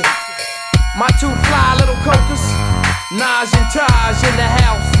Alicia, my two fly little cocas, Naj and Taj in the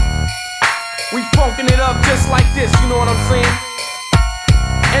house. We funkin' it up just like this, you know what I'm saying?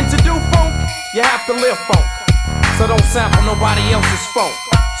 And To do funk, you have to live funk. So don't sample nobody else's funk.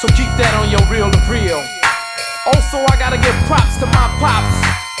 So keep that on your reel to reel. Also, I gotta give props to my pops,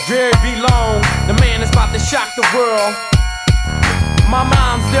 Jerry B. Long, the man that's about to shock the world. My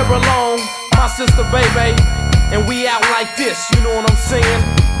mom's Deborah Long, my sister Baby, and we out like this, you know what I'm saying?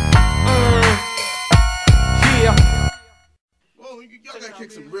 Yeah. Y'all gotta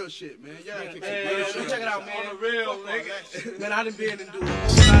kick some real shit, man. Y'all gotta kick some real shit. Check it out, man. On the real, nigga. Man, I done been and do a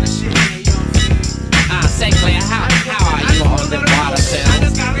whole lot of shit, man. You know what I'm saying? Say, Claire, how are you on the water cell?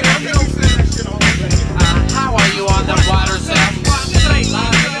 How are you on the water cell? You ain't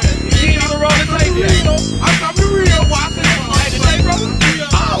even roll the tape yet. I'm the real water. Hey, the tape roll?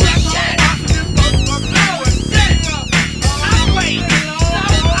 Oh, shit. I'll wait.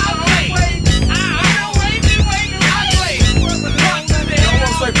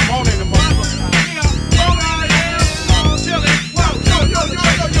 Say Pomona in the motherfucker. Yo,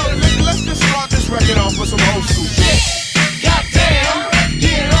 let's just start this record off with some old school shit. Goddamn,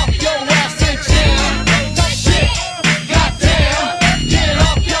 get off your ass and jam. Shit, goddamn, get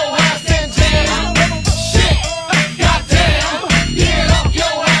off your ass and jam. Shit, goddamn, get off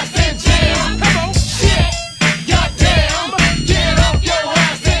your ass and jam. Shit, goddamn, get off your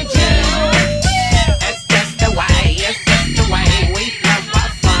ass and jam. It's just the way, it's just the way we flow our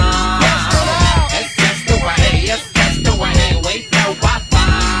fun. It's just the way, it's just the way we flow our fun.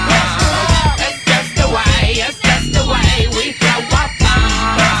 It's just the way, it's just the way we flow our fun.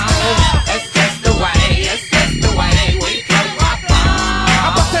 It's just the way, it's just the way we flow our fun.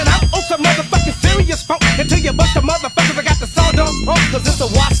 I'm bustin' out on some motherfucking serious folk. Until you bust the motherfuckers, I got the sawdust pump. Cause it's a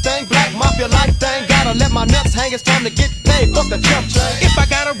watch thing, black mafia life thing. Gotta let my nuts hang, it's time to get paid. Fuck the chump train. If I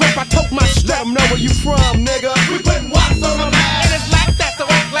gotta rip, I tote my shit. Let them know where you from, nigga. We putting watts on the map. And it's like that, so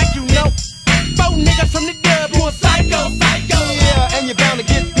act like you know. 4 niggas from the dub, you a psycho, psycho. Yeah, and you're bound to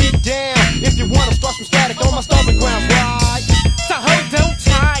get beat down. If you wanna start some static on my stomping grounds, right? So hold don't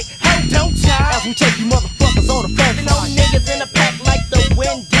tie, as we take you motherfuckers on the fence. No niggas in the pack like the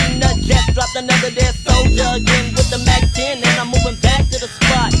wind. Dina just dropped another dead soldier again with the Mac 10, and I'm moving back to the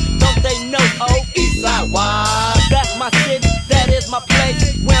spot. Don't they know? Oh, Eastside, why? That's my city, that is my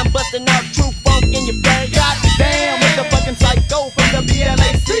place. Where I'm busting out true funk in your face. God damn, it's the fucking psycho from the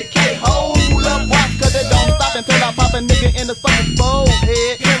BLACK. Hold up, watch, cause it don't stop until I pop a nigga in the fucking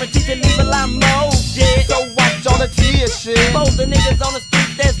forehead. Guaranteed to leave a lot more dead. So watch all the tear shit. Most the niggas on the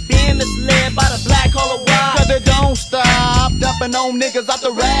street that's being misled by the black hole of wide. Cause it don't stop, dumping on niggas out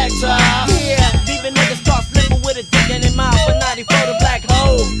the rag top. Yeah, leaving niggas start slipping with a dick in their mouth, but 94 the black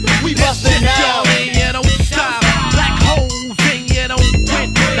hole. We bustin' now. And you don't stop. Black holes and you don't quit.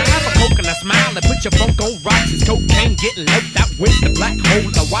 Now have a coconut smile and put your funk on rocks. It's cocaine getting left out with the black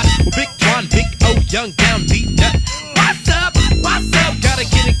hole. I watch with Big Twan, Big O, Young Down, Deep Nut. What's up? What's up? Gotta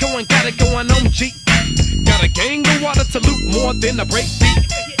get it going, got it going on G. Got a gang of water to loot more than a break beat.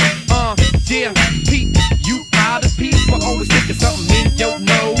 Yeah, Pete, you out of peace, but always thinking something in your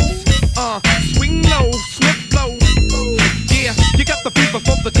nose. Swing low, slip low. Yeah, you got the fever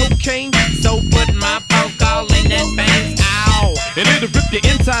for the cocaine, so put my funk all in that bangs. Ow, And it'll rip your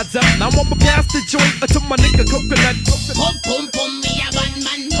insides up. Now I'ma pass the joint to my nigga Coconut. Pum pum pum, we a bad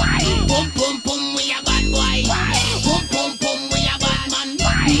man. Pum pum pum, we a bad boy. Pum pum pum, we a bad man.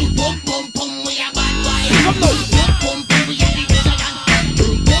 Pum pum pum, we a bad boy. Pum pum pum, we a the giant.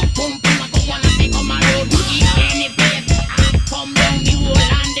 Pum pum pum, I go wanna take on my road. Any place, come down the whole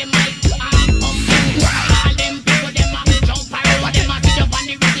and them like come down. All them people, them a jump around. Them a sit up on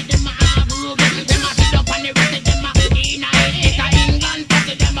the roof, them a have room. Them a sit up on the roof, them a in a England,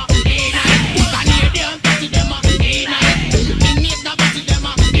 party them a in a Canadian, party them a in a Jamaica, party them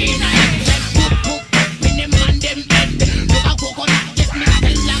a in a. Them cook in them and them dead. Look a coconut, just me tell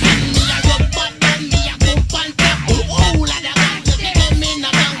them me a rub bad man, me a pump and tap. All of the guns they come in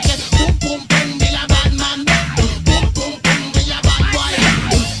a bank. Pum pum pum, we a bad man. Pum pum pum, we a bad boy.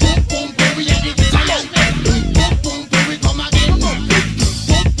 Pum pum pum, we a the giant. Pum pum pum, we come again.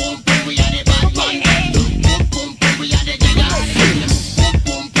 Pum pum pum, we a the bad man. Pum pum pum, we a the giant. Pum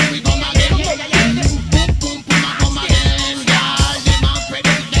pum pum, we come again. Pum pum pum, I come again. Y'all them a spread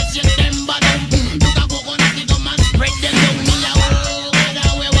out, let's shake them bottom. Look a coconut, they come and spread them down. Me a oh,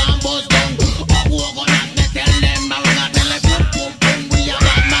 God, we want bust down. Oh, coconut, me tell them, I wanna tell them. Pum pum pum, we a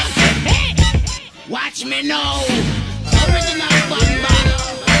bad man. Hey, watch me now. Original bad man.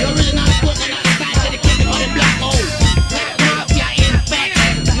 The original coconut style dedicated for the black hole. Black mafia infect.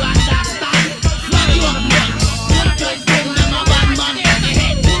 You understand? Fuck you up, man. Pum pum pum, them a bad man.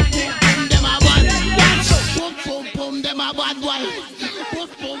 Hey, pum pum pum, them a bad. Watch. Pum pum pum, them a bad boy. Pum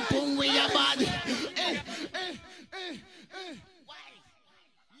pum pum, we a bad.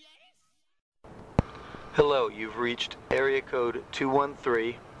 Hello, you've reached area code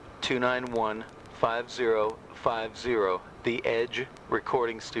 213-291-5050, The Edge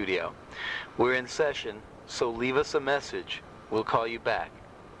Recording Studio. We're in session, so leave us a message. We'll call you back.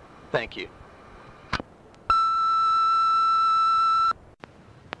 Thank you.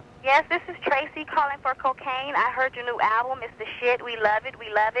 Yes, this is Tracy calling for Kokane. I heard your new album. It's the shit. We love it.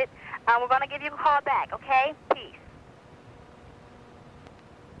 We love it. We're going to give you a call back, okay? Peace.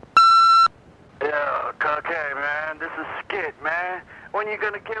 Yeah, Kokane, man. This is Skit, man. When you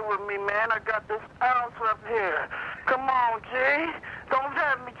gonna get with me, man? I got this ounce up here. Come on, G. Don't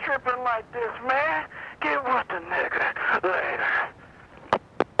have me tripping like this, man. Get with the nigga. Later.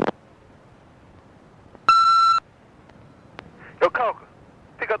 Yo, Coca,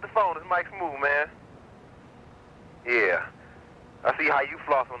 pick up the phone. It's Mike Smooth, man. Yeah. I see how you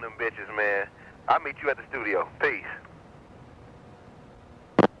floss on them bitches, man. I'll meet you at the studio. Peace.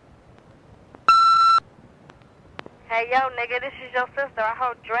 Hey, yo, nigga, this is your sister. I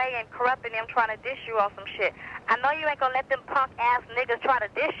heard Dre and Corrupt and them trying to dish you on some shit. I know you ain't gonna let them punk-ass niggas try to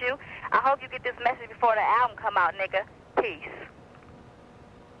dish you. I hope you get this message before the album come out, nigga. Peace.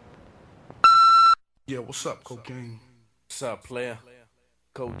 Yeah, what's up, Kokane? What's up, player?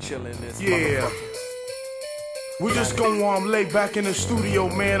 Go chill in this motherfucker. We just gonna lay back in the studio,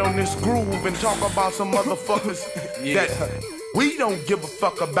 man, on this groove and talk about some motherfuckers that we don't give a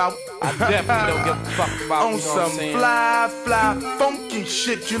fuck about. I definitely don't give a fuck about. On you know some fly, funky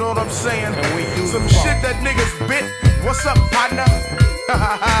shit, you know what I'm saying? And we do some shit that niggas bit. What's up, partner?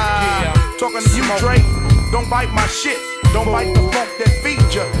 Yeah. Talking to you, Dre. Don't bite my shit. Don't bite the funk that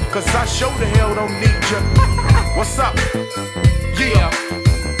feed ya, cause I sure the hell don't need ya. What's up? Yeah.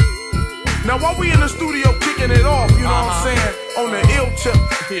 Now while we in the studio kicking it off, you know what I'm saying, on the ill tip,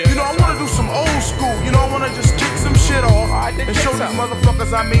 you know, I wanna do some old school, you know, I wanna just kick some shit off and show these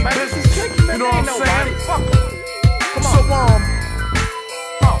motherfuckers I mean business, you know what I'm saying? So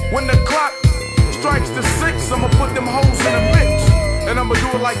when the clock strikes the 6, I'ma put them hoes in a mix, and I'ma do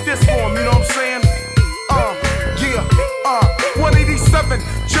it like this for them, you know what I'm saying? 187,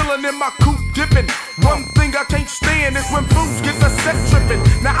 chillin' in my coupe dipping. One thing I can't stand is when fools get the set tripping.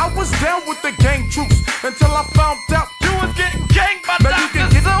 Now I was down with the gang troops until I found out you was getting ganked by Now you can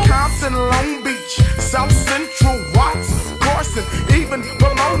get Compton, Long Beach, South Central, Watts, Carson, even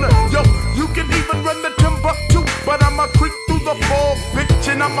Pomona. Yo, you can even run the Timbuktu, but I'ma creep through the fog, bitch,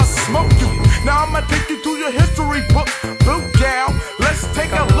 and I'ma smoke you. Now I'ma take you through your history book, blue gal. Let's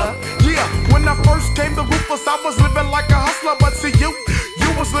take a look. Yeah, when I first came to Rufus, I was living like a hustler, but see you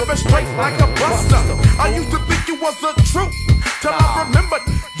was living straight like a buster. I used to think you was the truth, till I remembered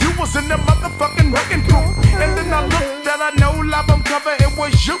you was in the motherfucking wrecking crew. And then I looked at a no album cover, it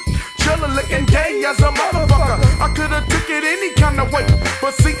was you, chillin' looking gay as a motherfucker. I could've took it any kind of way,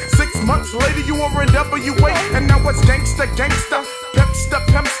 but see, 6 months later you were in WA, and now it's gangsta,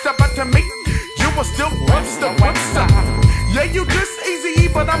 pimpsta, but to me, you was still whipsta. Yeah, you just easy,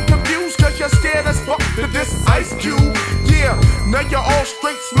 but I'm confused, cause you're scared as fuck to this Ice Cube. Yeah, now you're all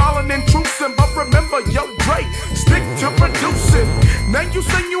straight, smiling intrusive, but remember, yo, Dre, stick to producing. Now you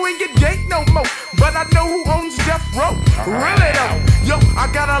say you ain't get ganked no more, but I know who owns Death Row. Really though, yo, I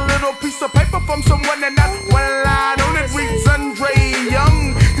got a little piece of paper from someone, and that's what I lied on it reads Andre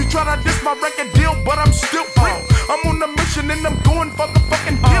Young. You try to diss my record deal, but I'm still free. I'm on a mission and I'm going for the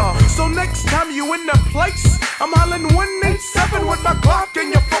fucking kill. So next time you in the place, I'm hollering 187 with my Glock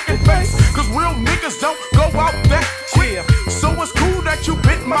in your fucking face. Cause real niggas don't go out that quick. So it's cool that you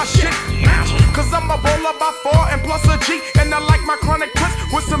bit my shit. Cause I'm a roller by 4 and plus a G. And I like my chronic twist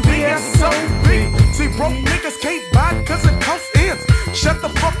with some BSOB. See, broke niggas can't buy cause it costs ends. Shut the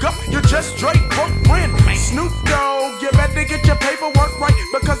fuck up, you're just straight broke friend. Snoop Dogg, you better get your paperwork right,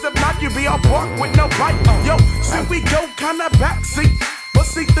 because if not, you be all bark with no bite. Yo, see we go kinda backseat, but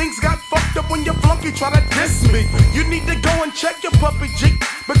see things got fucked up when your flunky try to diss me. You need to go and check your puppy G,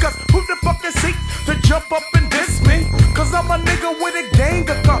 because who the fuck is he to jump up and diss me? Cause I'm a nigga with a gang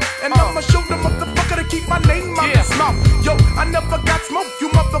of guns, and I'ma show the motherfucker to keep my name out his mouth. Yo, I never got smoked, you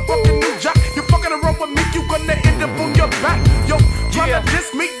motherfucking new jock. You fucking around with me, you gonna end up on your back. Yo, try to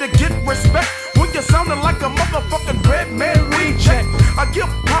diss me to get respect when you're sounding like a motherfucking red man reject. I give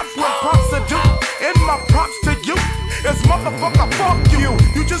props when props are due, and my props to you is motherfucker, fuck you.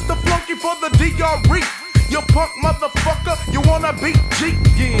 You just a flunky for the DRE. You punk motherfucker, you wanna beat G?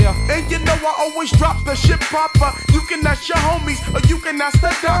 Yeah. And you know I always drop the shit proper. You can ask your homies, or you can ask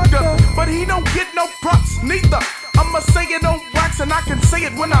the doctor, but he don't get no props neither. I'ma say it on wax, and I can say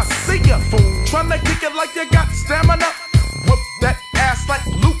it when I see ya. Tryna kick it like you got stamina. Whip that ass like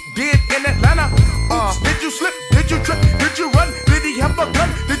Luke did in Atlanta. Did you slip? Did you trip? Did you run? Did he have a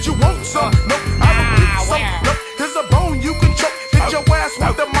gun? Did you want some? No, I don't think so. some look. Here's a bone you can choke. Hit your ass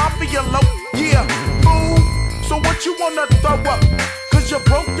with the mafia low. Yeah, fool. So what you wanna throw up? Cause you're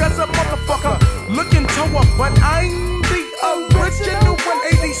broke as a motherfucker. Looking toe up, but I'm the original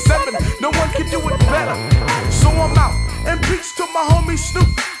 187. No one can do it better. So I'm out. And peace to my homie Snoop.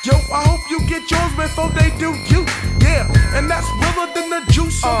 Yo, I hope you get yours before they do you. Yeah, and that's realer than the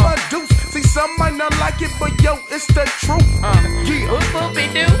juice on my deuce. See, some might not like it, but yo, it's the truth. Yeah.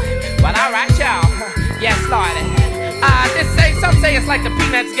 Whoop-whoop-de-doo. Well, alright, y'all. Yes, started. Some say it's like the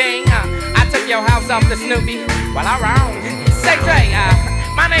Peanuts gang. I took your house off the Snoopy. Well, alright. Say, Dre,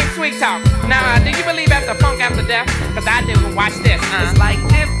 my name's Sweet Talk. Now, do you believe after funk after death? Cause I do. Watch this. It's like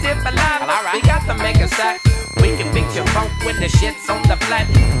dip, dip, alive. Well, alright. We got to make a sack. We can fix your funk when the shit's on the flat.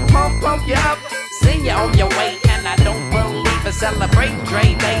 Pump you up. See you on your way. And I don't believe it. Celebrate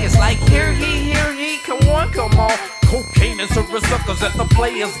Dre Day. It's like here he. Come on. Cocaine and serving suckers at the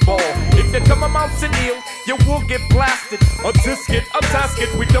players' ball. If you come out and ill, you will get blasted. A tisket, a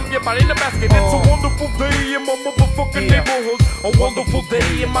tasket, we dump your body in the basket. It's a wonderful day in my motherfucking neighborhood. A wonderful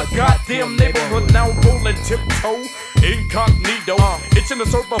day in my goddamn neighborhood. Now rolling tiptoe, incognito. Itching to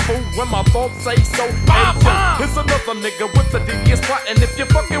serve a food when my thoughts say so. Hey, yo, here's another nigga with the devious plot. And if you're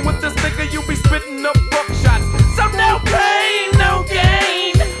fucking with this nigga, you be spitting up buckshots. So no pain, no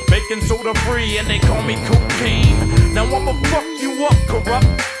gain. Baking soda free and they call me cocaine. Now I'ma fuck you up, corrupt.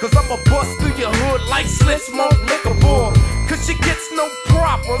 Cause I'ma bust through your hood like Slit Smoke liquor ball. Cause she gets no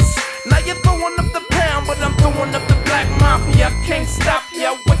propers. Now you're throwing up the pound, but I'm throwing up the black mafia. Can't stop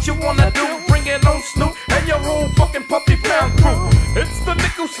ya, what you wanna do? Bring it on Snoop and your whole fucking puppy pound crew. It's the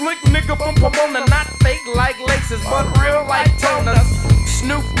nickel slick nigga from Pomona. Not fake like laces, but real like toners.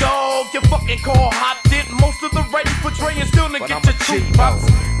 Snoop Dogg, you fucking call hot. Did most of the writing for Dre and still didn't get your cheap box.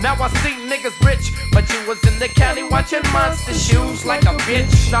 Now I see niggas rich, but you was in the county watching monster shoes like a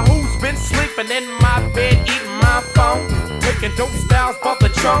bitch. Now who's been sleeping in my bed, eating my phone, taking dope styles by the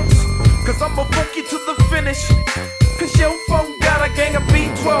chunks? Cause I'ma funk you to the finish. Cause your phone got a gang of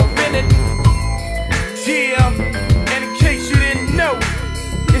B12 in it. Yeah, and in case you didn't know,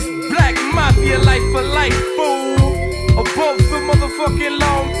 it's Black Mafia life for life, fool. Above the motherfucking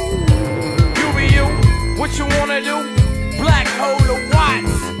law. You be you, what you wanna do? Black hole or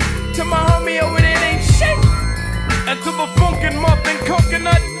Watts. To my homie over there ain't shit. And to the funkin' muffin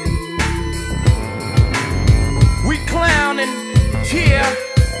coconut, we clownin', yeah.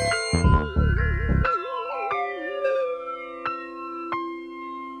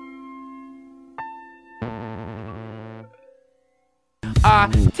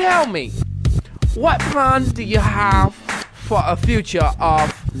 Tell me, what plans do you have for a future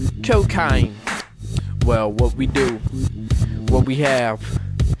of cocaine? Well, what we have,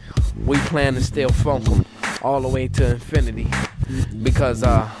 we plan to still funk 'em all the way to infinity, because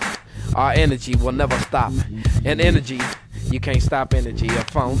our energy will never stop. And energy, you can't stop energy or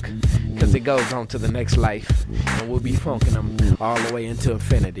funk, because it goes on to the next life, and we'll be funking them all the way into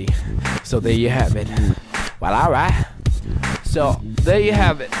infinity. So there you have it. Well, alright. So there you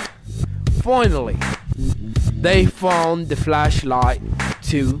have it. Finally, they found the flashlight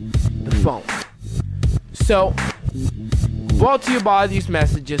to the funk. So, brought to you by these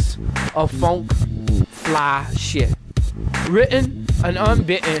messages of funk fly shit, written and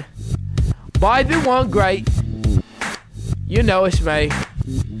unbitten by the one great, you know it's me,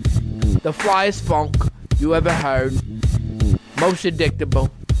 the flyest funk you ever heard, most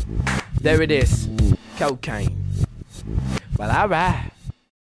addictable. There it is, cocaine. Well, alright.